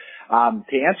then. To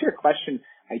answer your question,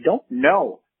 I don't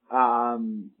know.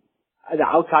 The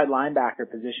outside linebacker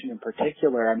position in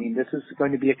particular, this is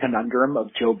going to be a conundrum of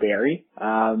Joe Barry.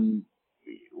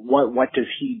 What does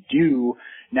he do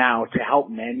now to help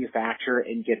manufacture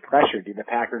and get pressure? Do the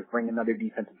Packers bring another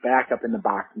defensive back up in the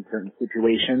box in certain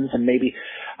situations and maybe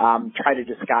try to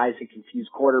disguise and confuse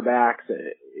quarterbacks?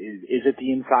 Is it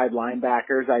the inside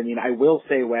linebackers? I will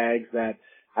say, Wags, that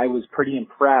I was pretty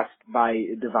impressed by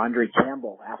Devondre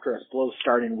Campbell after a slow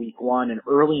start in week 1 and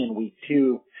early in week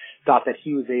 2. Thought that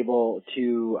he was able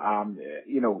to,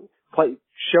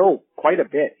 show quite a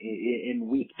bit in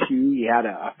week 2. He had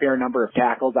a fair number of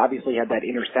tackles. Obviously had that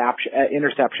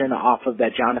interception off of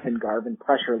that Jonathan Garvin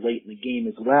pressure late in the game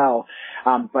as well.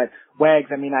 But Wags,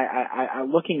 I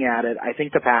looking at it, I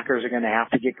think the Packers are going to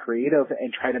have to get creative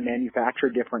and try to manufacture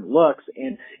different looks.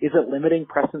 And is it limiting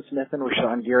Preston Smith and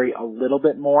Rashawn Gary a little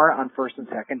bit more on first and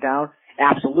second down?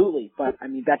 Absolutely. But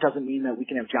that doesn't mean that we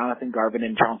can have Jonathan Garvin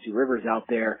and Chauncey Rivers out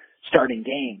there starting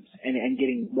games and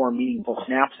getting more meaningful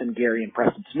snaps than Gary and Preston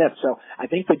Preston Smith. So I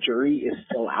think the jury is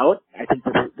still out. I think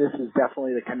this is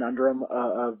definitely the conundrum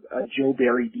of a Joe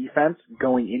Barry defense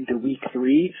going into week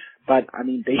 3. But, I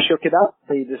mean, they shook it up.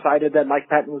 They decided that Mike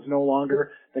Pettine was no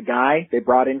longer the guy. They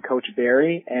brought in Coach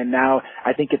Barry, and now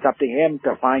I think it's up to him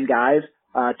to find guys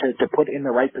to put in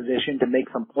the right position to make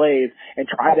some plays and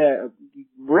try to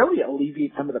really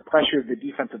alleviate some of the pressure of the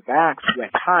defensive backs who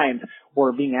at times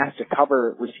were being asked to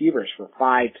cover receivers for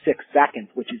 5-6 seconds,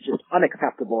 which is just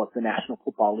unacceptable at the National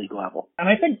Football League level. And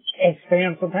I think as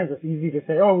fans, sometimes it's easy to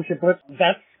say, oh, we should blitz.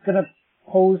 That's going to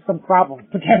pose some problems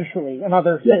potentially in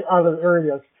other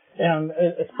areas, and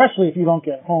especially if you don't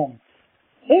get home.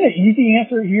 I think the easy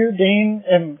answer here, Dane,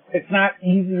 and it's not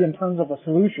easy in terms of a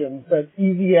solution, but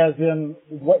easy as in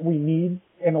what we need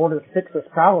in order to fix this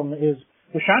problem, is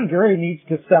Rashan Gary needs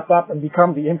to step up and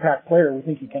become the impact player we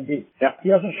think he can be. Yeah. He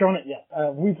hasn't shown it yet.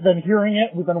 We've been hearing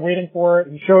it. We've been waiting for it.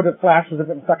 He showed it flashes of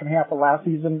it in the second half of last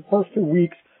season. First 2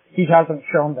 weeks, he hasn't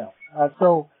shown them.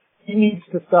 So he needs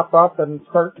to step up and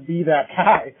start to be that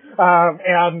guy.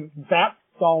 And that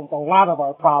solves a lot of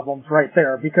our problems right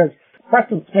there, because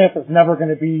Preston Smith is never going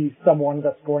to be someone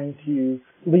that's going to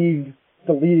lead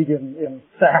the league in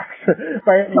sacks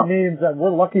by any means, and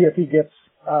we're lucky if he gets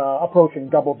approaching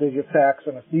double-digit sacks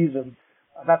in a season.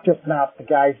 That's just not the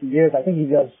guy he is. I think he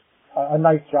does a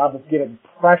nice job of getting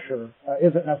pressure,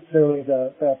 isn't necessarily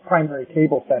the primary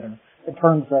table setter in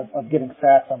terms of getting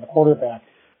sacks on the quarterback.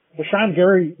 Rashan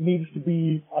Gary needs to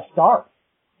be a star.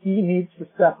 He needs to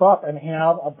step up and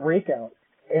have a breakout.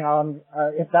 And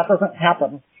if that doesn't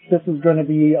happen, this is going to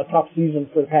be a tough season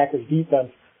for the Packers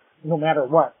defense, no matter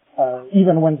what,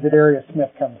 even when Zadarius Smith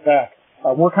comes back.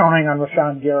 We're counting on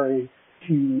Rashan Gary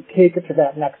to take it to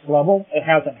that next level. It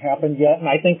hasn't happened yet, and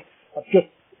I think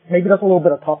maybe that's a little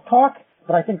bit of tough talk,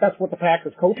 but I think that's what the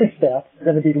Packers coaching staff is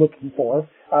going to be looking for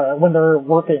when they're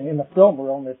working in the film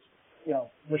room. It's,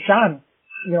 Rashan,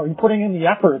 you're putting in the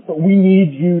effort, but we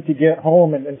need you to get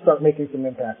home and start making some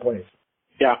impact plays.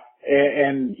 Yeah,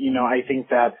 and I think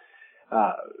that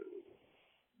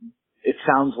it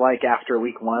sounds like after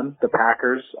week 1, the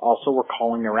Packers also were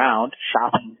calling around,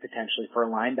 shopping potentially for a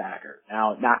linebacker.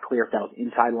 Now, not clear if that was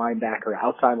inside linebacker or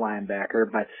outside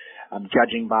linebacker, but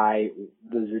judging by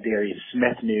the Zadarius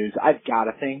Smith news, I've got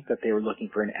to think that they were looking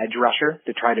for an edge rusher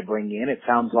to try to bring in. It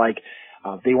sounds like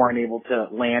they weren't able to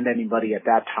land anybody at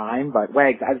that time, but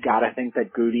Wags, I've got to think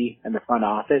that Goody and the front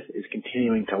office is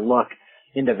continuing to look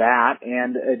into that.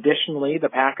 And additionally, the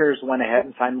Packers went ahead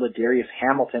and signed Ladarius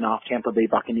Hamilton off Tampa Bay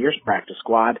Buccaneers practice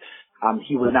squad.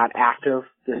 He was not active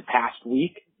this past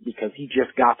week because he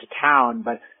just got to town,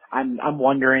 but I'm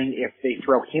wondering if they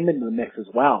throw him into the mix as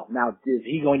well. Now, is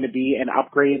he going to be an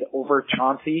upgrade over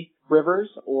Chauncey Rivers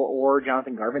or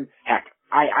Jonathan Garvin? Heck,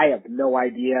 I have no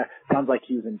idea. Sounds like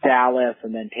he was in Dallas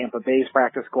and then Tampa Bay's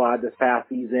practice squad this past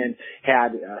season,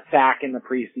 had a sack in the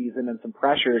preseason and some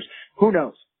pressures. Who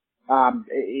knows?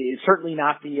 It's certainly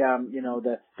not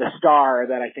the star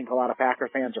that I think a lot of Packer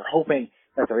fans are hoping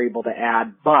that they're able to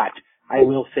add, but I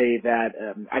will say that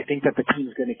I think that the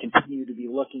team's going to continue to be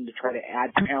looking to try to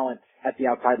add talent at the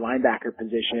outside linebacker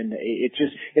position.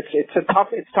 It's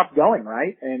tough going,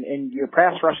 right? And your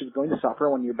pass rush is going to suffer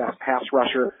when your best pass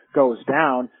rusher goes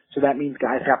down. So that means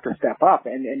guys have to step up.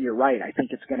 And you're right. I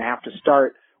think it's going to have to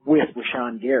start with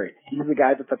Rashan Gary. He's the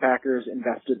guy that the Packers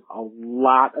invested a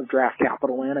lot of draft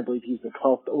capital in. I believe he's the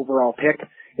 12th overall pick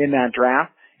in that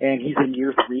draft, and he's in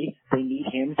year 3. They need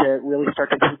him to really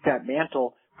start to take that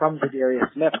mantle from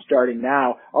Zadarius Smith starting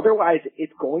now. Otherwise,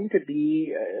 it's going to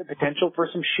be potential for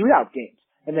some shootout games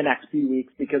in the next few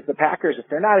weeks, because the Packers, if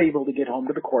they're not able to get home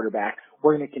to the quarterback,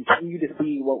 we're going to continue to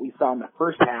see what we saw in the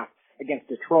first half against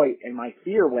Detroit. And my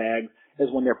fear, Wags, is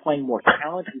when they're playing more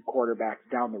talented quarterbacks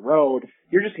down the road,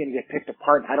 you're just going to get picked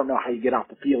apart. I don't know how you get off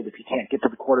the field if you can't get to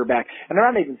the quarterback. And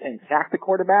I'm not even saying sack the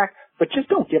quarterback, but just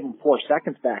don't give them 4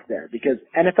 seconds back there, because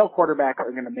NFL quarterbacks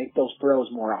are going to make those throws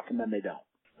more often than they don't.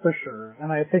 For sure.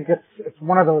 And I think it's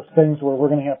one of those things where we're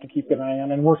going to have to keep an eye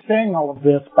on. And we're saying all of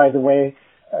this, by the way,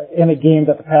 in a game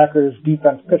that the Packers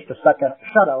defense pitched a second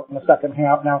shutout in the second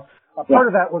half. Now, part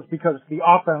of that was because the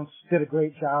offense did a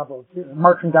great job of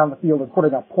marching down the field and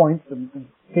putting up points and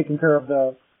taking care of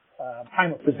the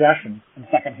time of possession in the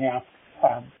second half.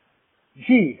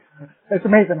 It's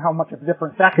amazing how much of a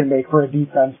difference that can make for a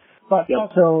defense. But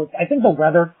also, I think the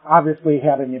weather obviously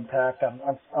had an impact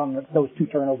on those 2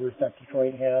 turnovers that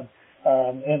Detroit had.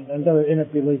 And their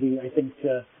inability, I think,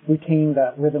 to retain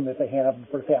that rhythm that they had in the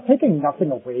first half. Taking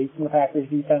nothing away from the Packers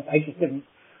defense, I just didn't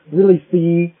really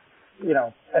see,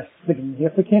 a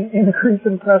significant increase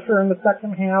in pressure in the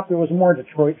second half. It was more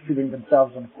Detroit shooting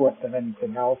themselves in the foot than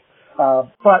anything else.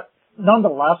 But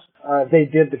nonetheless, they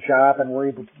did the job and were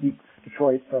able to keep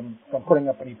Detroit from putting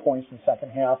up any points in the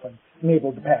second half and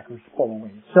enabled the Packers to pull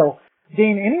away. So,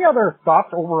 Dane, any other thoughts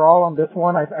overall on this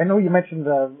one? I know you mentioned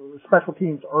the special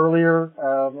teams earlier.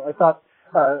 I thought,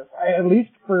 at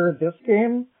least for this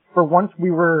game, for once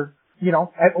we were,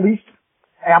 at least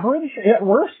average at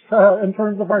worst in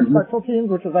terms of our special teams,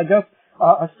 which is, I guess,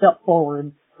 a step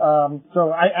forward.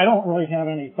 So I don't really have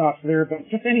any thoughts there, but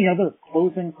just any other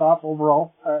closing thoughts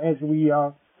overall as we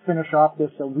finish off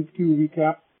this week 2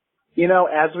 recap?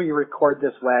 As we record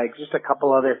this, Wags, just a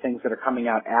couple other things that are coming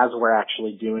out as we're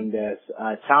actually doing this.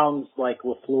 It sounds like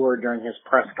LaFleur during his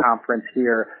press conference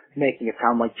here, making it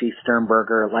sound like Jay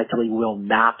Sternberger likely will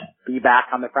not be back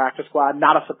on the practice squad.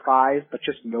 Not a surprise, but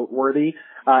just noteworthy.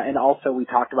 And also we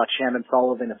talked about Shannon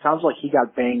Sullivan. It sounds like he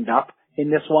got banged up in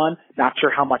this one. Not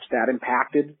sure how much that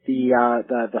impacted the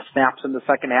snaps in the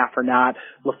second half or not.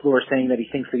 LaFleur saying that he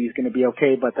thinks that he's going to be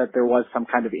okay, but that there was some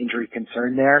kind of injury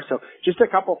concern there. So just a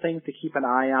couple things to keep an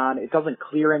eye on. It doesn't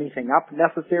clear anything up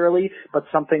necessarily, but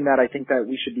something that I think that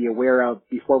we should be aware of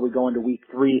before we go into week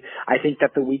 3. I think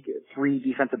that the week 3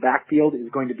 defensive backfield is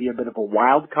going to be a bit of a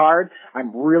wild card.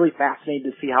 I'm really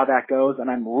fascinated to see how that goes, and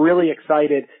I'm really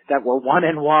excited that we're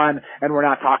 1-1 and we're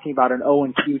not talking about an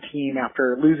 0-2 team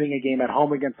after losing a game at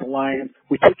home against the Lions.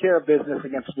 We took care of business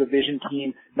against a division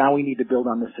team. Now we need to build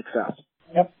on this success.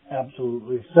 Yep,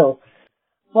 absolutely. So,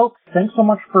 folks, thanks so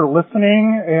much for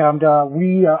listening. And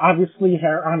we obviously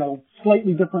are on a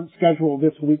slightly different schedule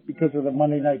this week because of the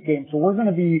Monday night game. So we're going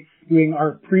to be doing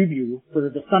our preview for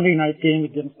the Sunday night game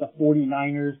against the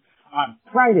 49ers on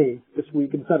Friday this week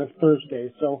instead of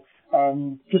Thursday. So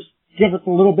just give us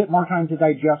a little bit more time to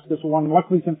digest this one.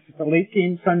 Luckily, since it's a late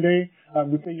game Sunday,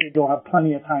 we figured you'll have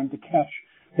plenty of time to catch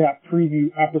that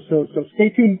preview episode. So stay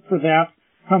tuned for that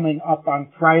coming up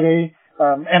on Friday.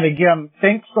 And again,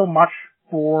 thanks so much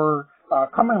for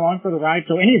coming along for the ride.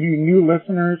 So any of you new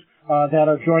listeners that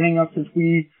are joining us since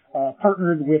we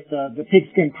partnered with the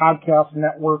Pigskin Podcast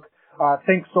Network,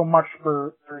 thanks so much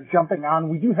for jumping on.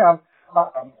 We do have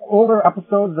older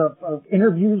episodes of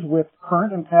interviews with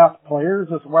current and past players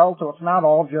as well, so it's not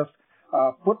all just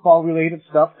football-related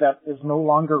stuff that is no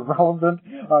longer relevant.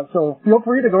 So feel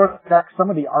free to go check some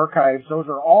of the archives. Those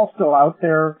are all still out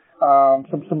there.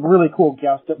 Some really cool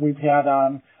guests that we've had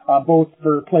on, both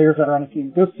for players that are on the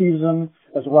team this season,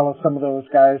 as well as some of those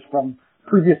guys from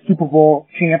previous Super Bowl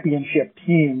championship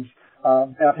teams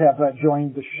that have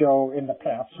joined the show in the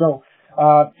past. So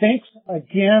thanks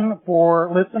again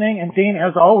for listening. And Dane,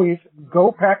 as always,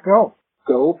 go Pack Go.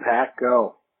 Go Pack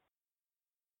Go.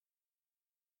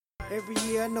 Every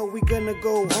year I know we gonna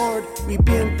go hard. We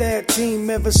been that team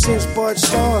ever since Bart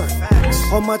started.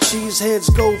 All my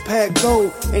cheeseheads go Pack Go.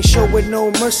 Ain't showing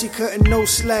no mercy, cutting no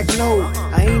slack, no.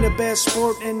 I ain't a bad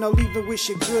sport and I'll even wish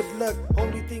you good luck.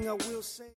 Only thing I will say.